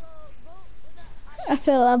 I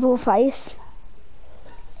feel level with ice.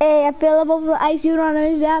 Hey, I feel level with ice. You don't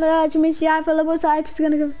understand. I feel level with ice. It's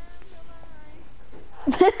gonna go.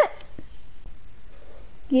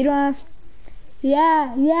 You don't have.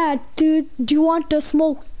 Yeah. Do you want the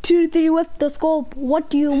smoke? 2, 3 with the scope. What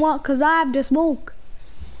do you want? Cause I have the smoke.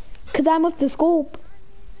 Cause I'm with the scope.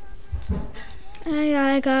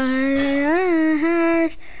 I got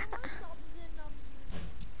her.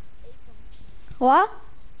 What?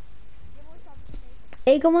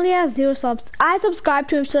 Acom only has 0 subs. I subscribed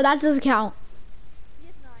to him, so that doesn't count.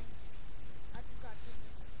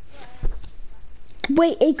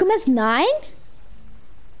 Wait, Acom has 9?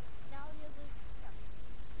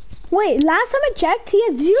 Wait, last time I checked, he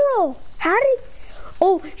had 0. How did he?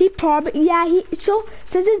 Oh, he probably, yeah, so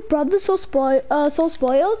since his brother's so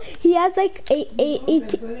spoiled, he has like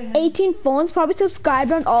 18 phones, probably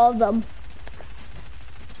subscribed on all of them.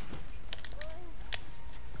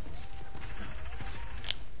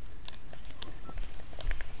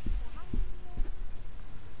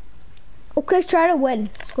 Okay, let's try to win.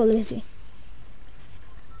 Let's go lazy.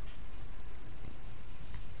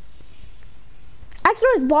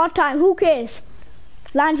 Actually, it's bot time. Who cares?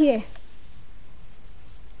 Land here.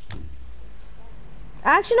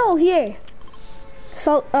 Actually, no, here.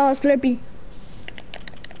 So, Slurpee.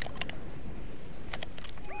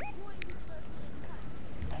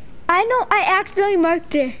 I know, I accidentally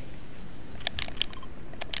marked it.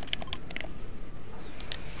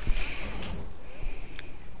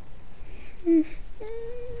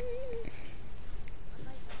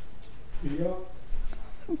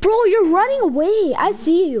 Bro, you're running away. I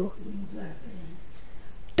see you.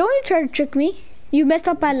 Don't you try to trick me. You messed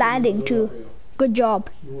up my landing too. Good job.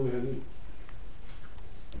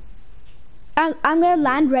 I'm gonna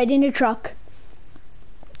land right in the truck.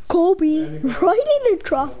 Kobe, right in the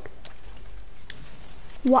truck.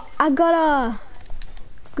 What? I got a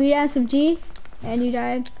green SMG and you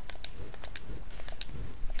died.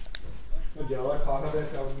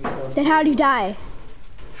 Then how do you die?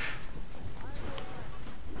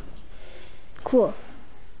 Cool.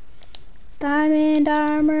 Diamond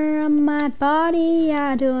armor on my body,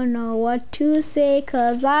 I don't know what to say,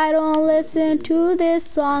 cause I don't listen to this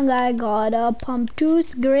song. I got a pump to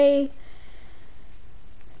gray.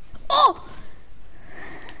 Oh!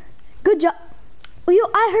 Good job. Yo,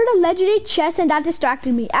 I heard a legendary chest and that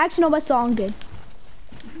distracted me. Actually, no, my song did.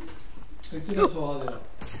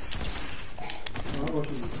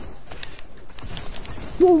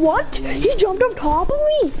 Well, what? He jumped on top of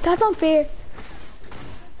me? That's unfair.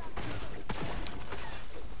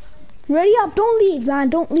 Ready up, don't leave, man,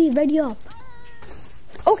 don't leave, ready up.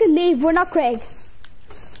 Okay, leave, we're not Craig.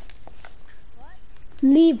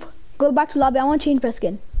 Leave, go back to lobby, I want to change my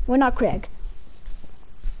skin. We're not Craig.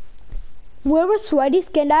 Where was sweaty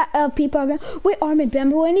skin that people are gonna... Wait, Armin,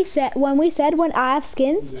 remember when we said when I have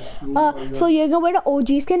skins? So you're gonna wear the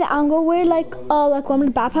OG skin and I'm gonna wear like one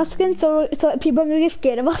of the backpack skins so people are gonna get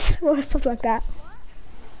scared of us or something like that.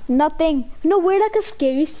 Nothing. No, we're like a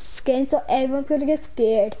scary skin so everyone's gonna get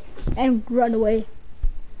scared and run away.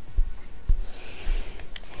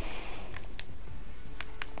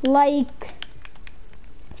 Like,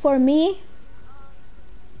 for me,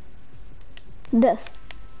 this.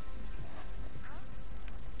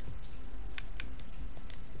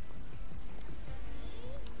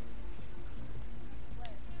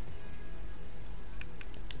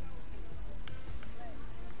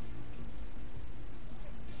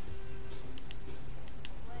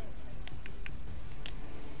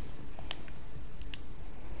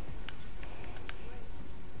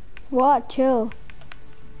 What? Chill.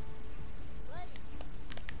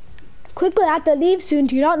 Quickly, I have to leave soon.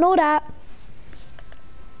 Do you not know that?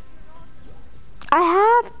 I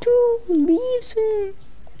have to leave soon.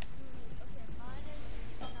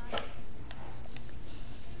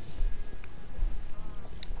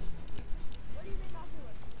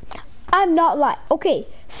 I'm not lying. Okay,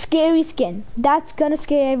 scary skin. That's gonna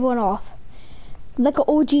scare everyone off. Like an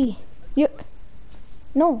OG.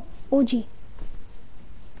 No, OG.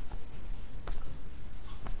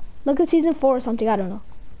 Look at season 4 or something, I don't know.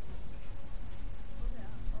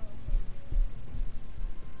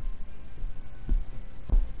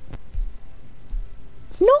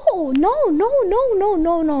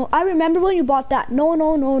 No. I remember when you bought that. No.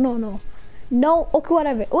 No, okay,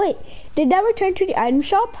 whatever. Wait, did that return to the item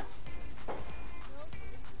shop?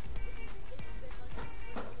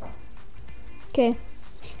 Okay,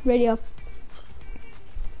 ready up.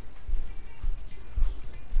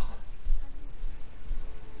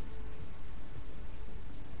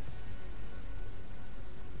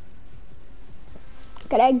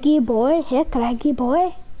 Craggy boy, hey craggy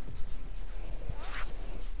boy.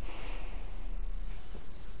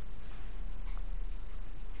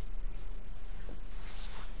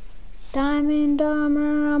 Diamond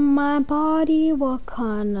armor on my body, what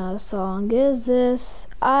kind of song is this?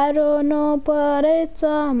 I don't know, but it's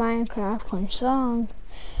a Minecraft punch song.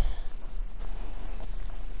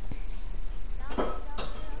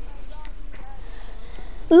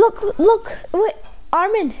 Look, wait,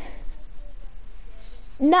 Armin.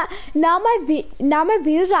 Now my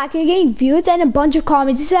videos are actually getting views and a bunch of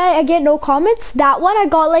comments. You said I get no comments. That one I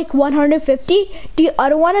got like 150. The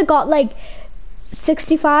other one I got like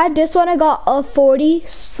 65. This one I got 40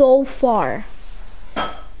 so far.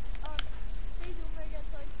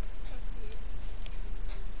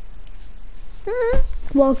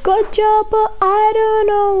 Well, good job, but I don't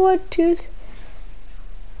know what to.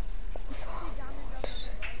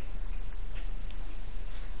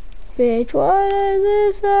 Bitch, what is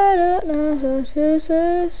this? I don't know what this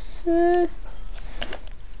is.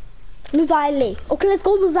 Luzai Lake. Okay, let's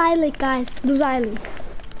go Luzai Lake, guys. Luzai Lake.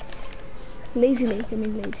 Lazy Lake, I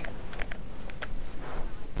mean lazy.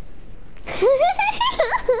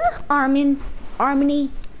 Armin Harmony.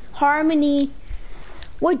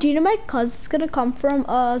 What, do you know my cousin's gonna come from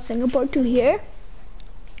Singapore to here?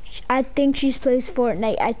 I think she's plays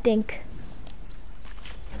Fortnite, I think.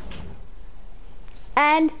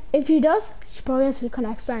 And if she does, she probably has Recon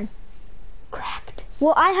Expert. Cracked.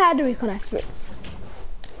 Well, I had a Recon Expert.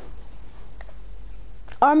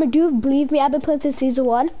 Armor, do you believe me? I've been playing since season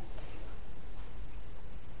 1.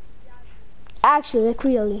 Actually, like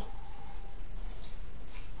really.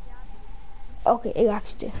 Okay, I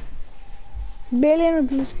actually do. Barely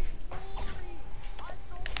reviews.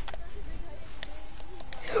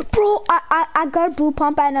 Bro, I got a blue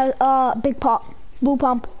pump and a big pop. Blue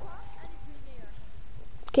pump.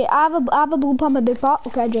 Okay, I have a blue pump and a big pop.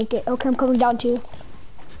 Okay, I drink it. Okay, I'm coming down to you.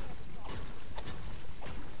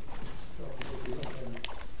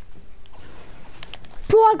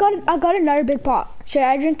 Bro, I got another big pot. Should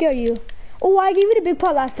I drink it or you? Oh, I gave you the big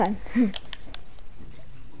pot last time.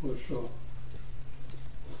 For sure.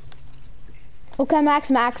 Okay, Max.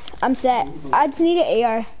 I'm set. I just need an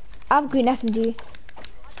AR. I have green SMG.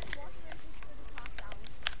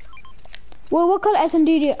 Well, what color SMG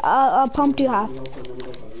do you, pump do you have?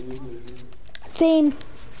 Same.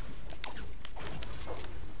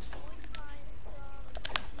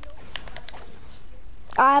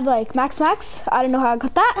 I have like max. I don't know how I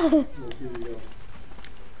got that.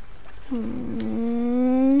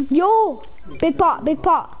 Yo, big pot.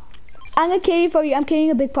 I'm gonna carry for you. I'm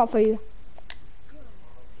carrying a big pot for you.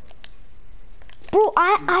 Bro,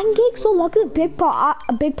 I'm getting so lucky with big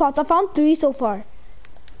pots. I found 3 so far.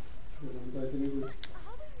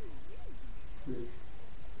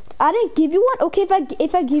 I didn't give you one. Okay,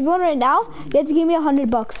 if I give you one right now, you have to give me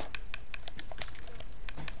 $100.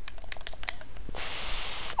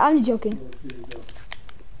 I'm joking.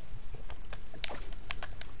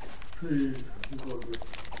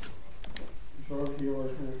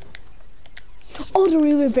 Oh, the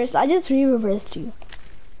re-reversed. I just re-reversed you.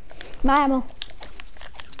 My ammo.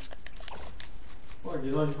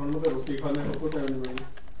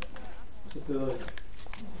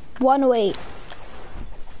 108.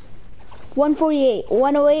 148.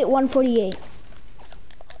 108, 148.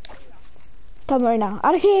 Tell me right now.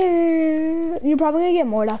 I don't care. You're probably gonna get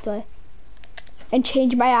more that way. And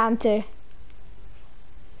change my answer.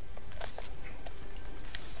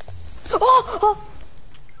 Oh!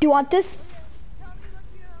 Do you want this?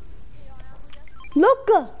 Look!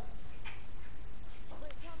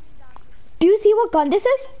 Do you see what gun this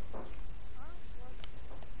is?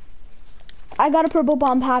 I got a purple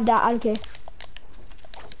bomb, have that, I don't care.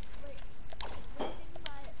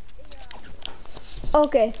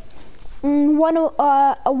 Okay.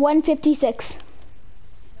 156.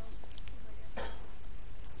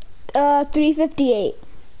 358.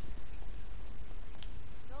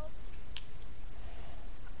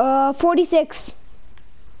 46.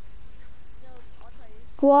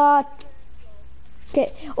 What?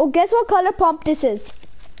 Okay. Oh, guess what color pump this is?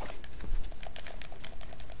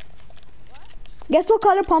 Guess what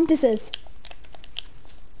color pump this is?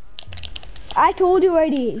 I told you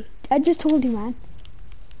already. I just told you, man.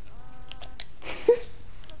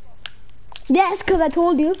 Yes, because I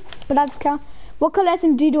told you. But that's count. What color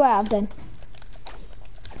SMG do I have then?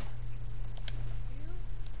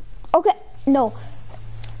 Okay, no.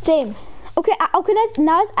 Same. Okay, okay.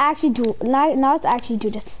 Now let's actually do. Now let's actually do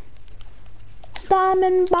this.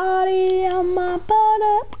 Diamond body on my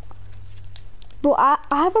butter. Bro, I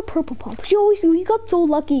have a purple pump. Yo, we got so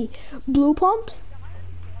lucky. Blue pumps?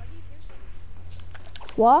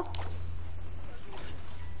 What?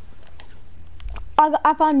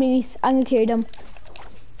 I found minis. I'm gonna carry them.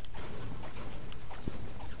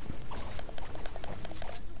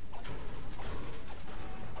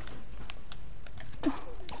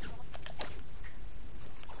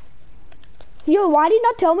 Yo, why did you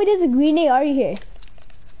not tell me there's a green AR here?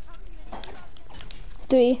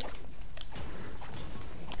 3.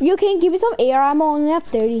 You can give me some AR ammo, I only have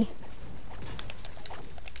 30.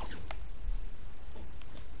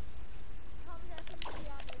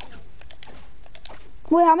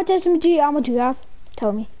 Wait, how much SMG ammo do you have?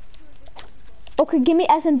 Tell me. Okay, give me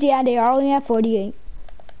SMG and AR, I only have 48.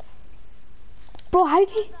 Bro, how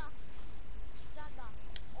can you...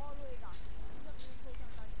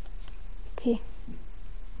 Okay.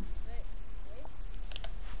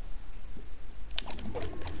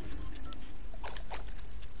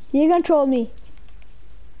 You control me.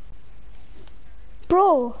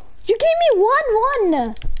 Bro, you gave me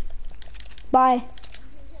one. Bye.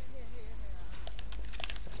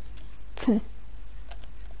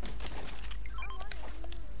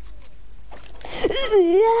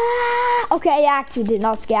 Okay, I actually did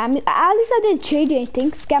not scam you. At least I didn't trade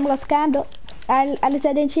anything. Scam got scammed up. At least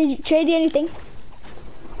I didn't trade you anything.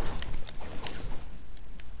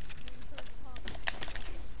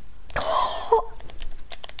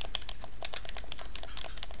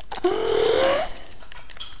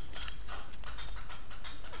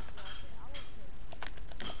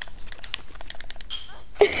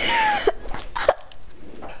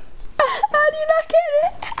 How do you not get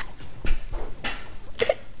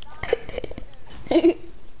it?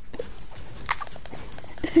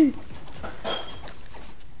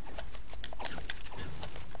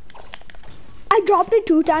 I dropped it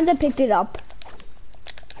 2 times and picked it up.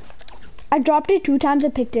 I dropped it 2 times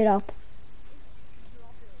and picked it up.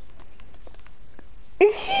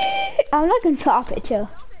 I'm not gonna drop it, chill.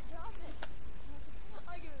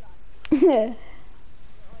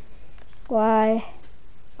 Why?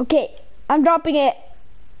 Okay, I'm dropping it.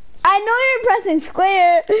 I know you're pressing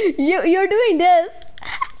square. You're doing this.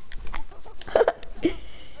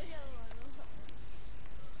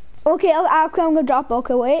 Okay, I'm gonna drop.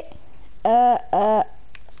 Okay, wait.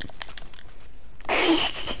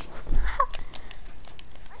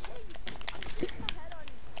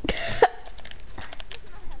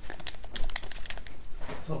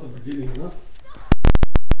 Something for getting, huh?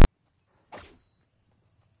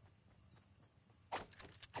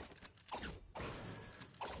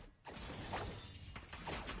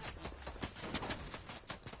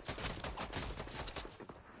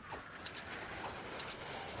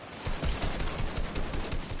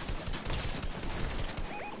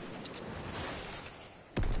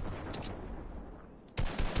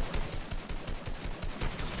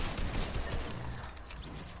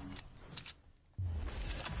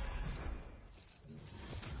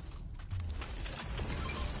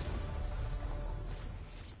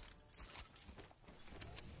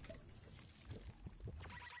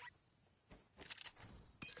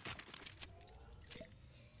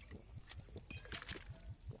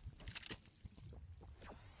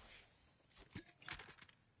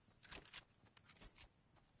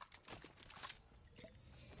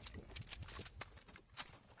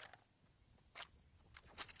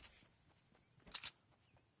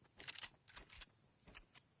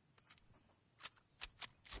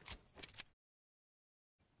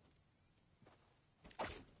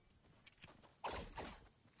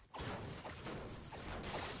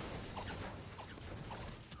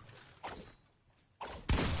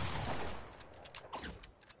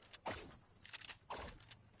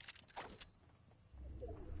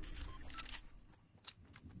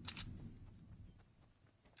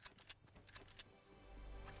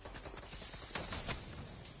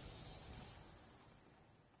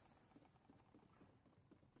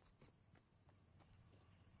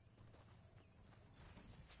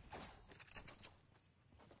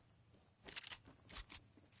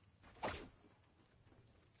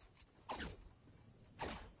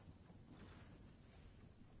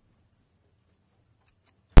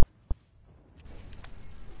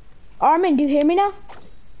 Armin, do you hear me now?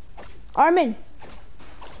 Armin.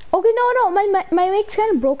 Okay, no, my mic's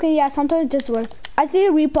kind of broken. Yeah, sometimes it just works. I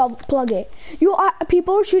need to plug it.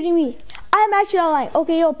 People are shooting me. I'm actually not lying.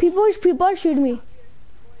 Okay, yo, people are shooting me.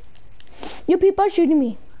 Yo, people are shooting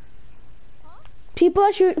me. People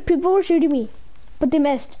are shooting me, but they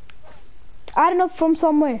missed. I don't know, from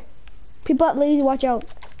somewhere. People at lazy, watch out.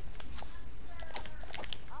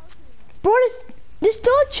 Bro, there's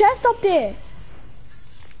still a chest up there.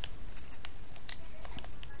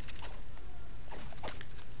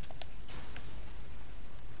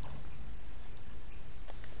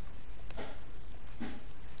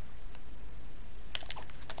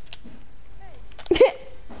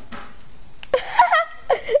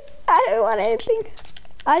 I don't want anything.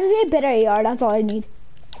 I just need a better AR, that's all I need.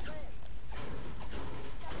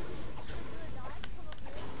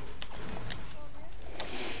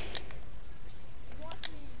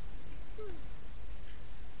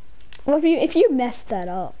 Well, if you messed that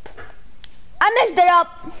up. I messed it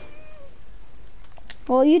up!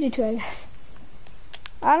 Well, you did too, I guess.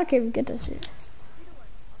 I don't care if you get this shit.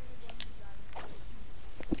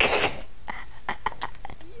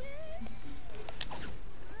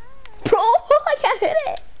 Bro, I can't hit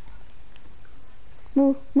it.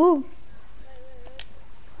 Move.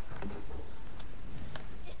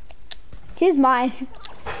 Here's mine.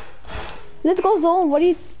 Let's go zone. What do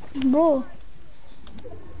you, bro?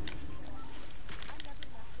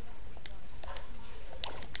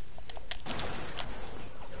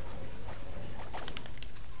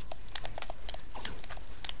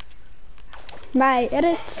 My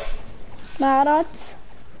edits.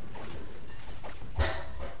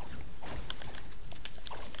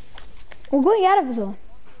 We're going out of the zone.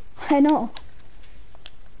 I know.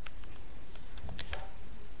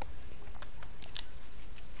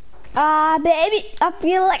 Ah, baby, I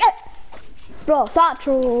feel like it. Bro, stop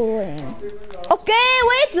trolling. Okay,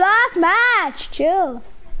 wait, last match. Chill.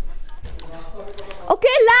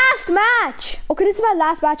 Okay, last match. Okay, this is my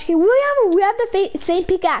last match. Okay, we have the same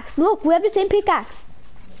pickaxe. Look, we have the same pickaxe.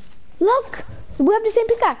 Look, we have the same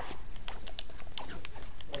pickaxe.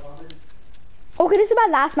 Okay, this is my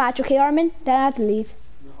last match. Okay, Armin, then I have to leave.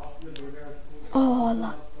 Oh,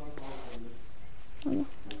 Allah.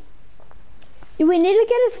 We need to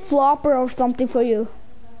get his flopper or something for you.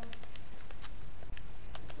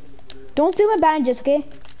 Don't steal my bandages, okay?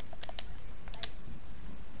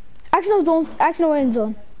 Actually, no, we're in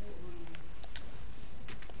zone.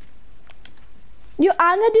 Yo,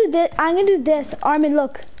 I'm gonna do this. I'm gonna do this. Armin,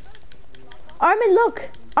 look. Armin, look.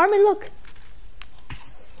 Armin, look.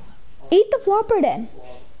 Eat the flopper then.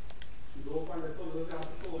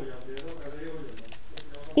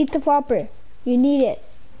 Eat the flopper. You need it.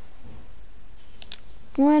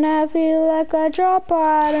 When I feel like a dropper,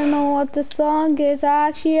 I don't know what the song is.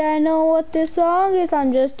 Actually, I know what this song is.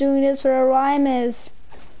 I'm just doing this for a rhyme is.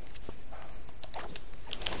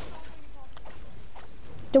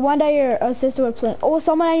 The one that your sister was playing. Oh,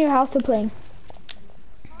 someone in your house was playing.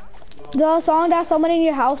 The song that someone in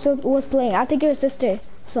your house was playing. I think your sister or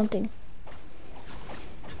something.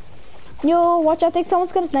 Yo, watch, I think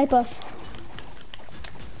someone's gonna snipe us.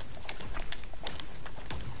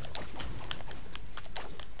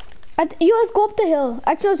 Yo, let's go up the hill.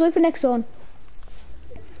 Actually, let's wait for next zone.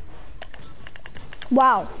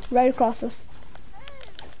 Wow, right across us.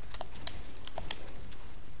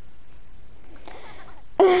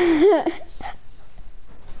 I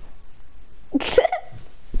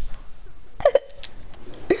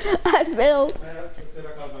failed.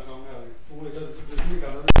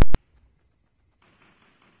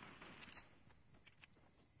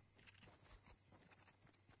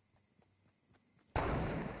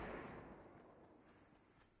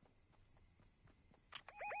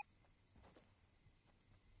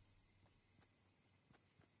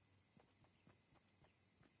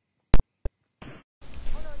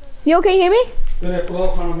 You okay, hear me?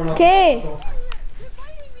 Okay.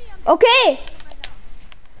 Okay.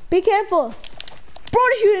 Be careful. Bro,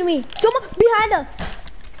 they're shooting me. Someone behind us.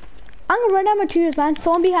 I'm gonna run out of materials, man.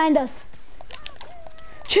 Someone behind us.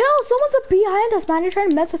 Chill, someone's up behind us, man. They're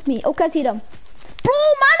trying to mess with me. Okay, I see them. Bro,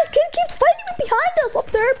 man, this kid keeps fighting me behind us. Up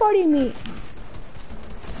third partying me.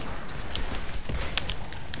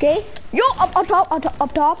 Okay. Yo, up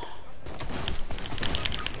top.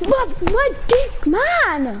 My dick,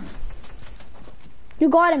 man! You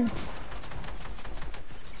got him.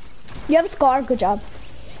 You have a scar, good job.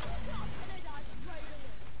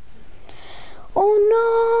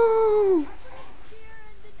 Oh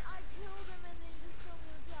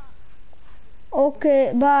no!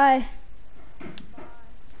 Okay, bye.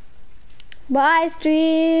 Bye,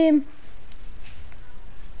 stream.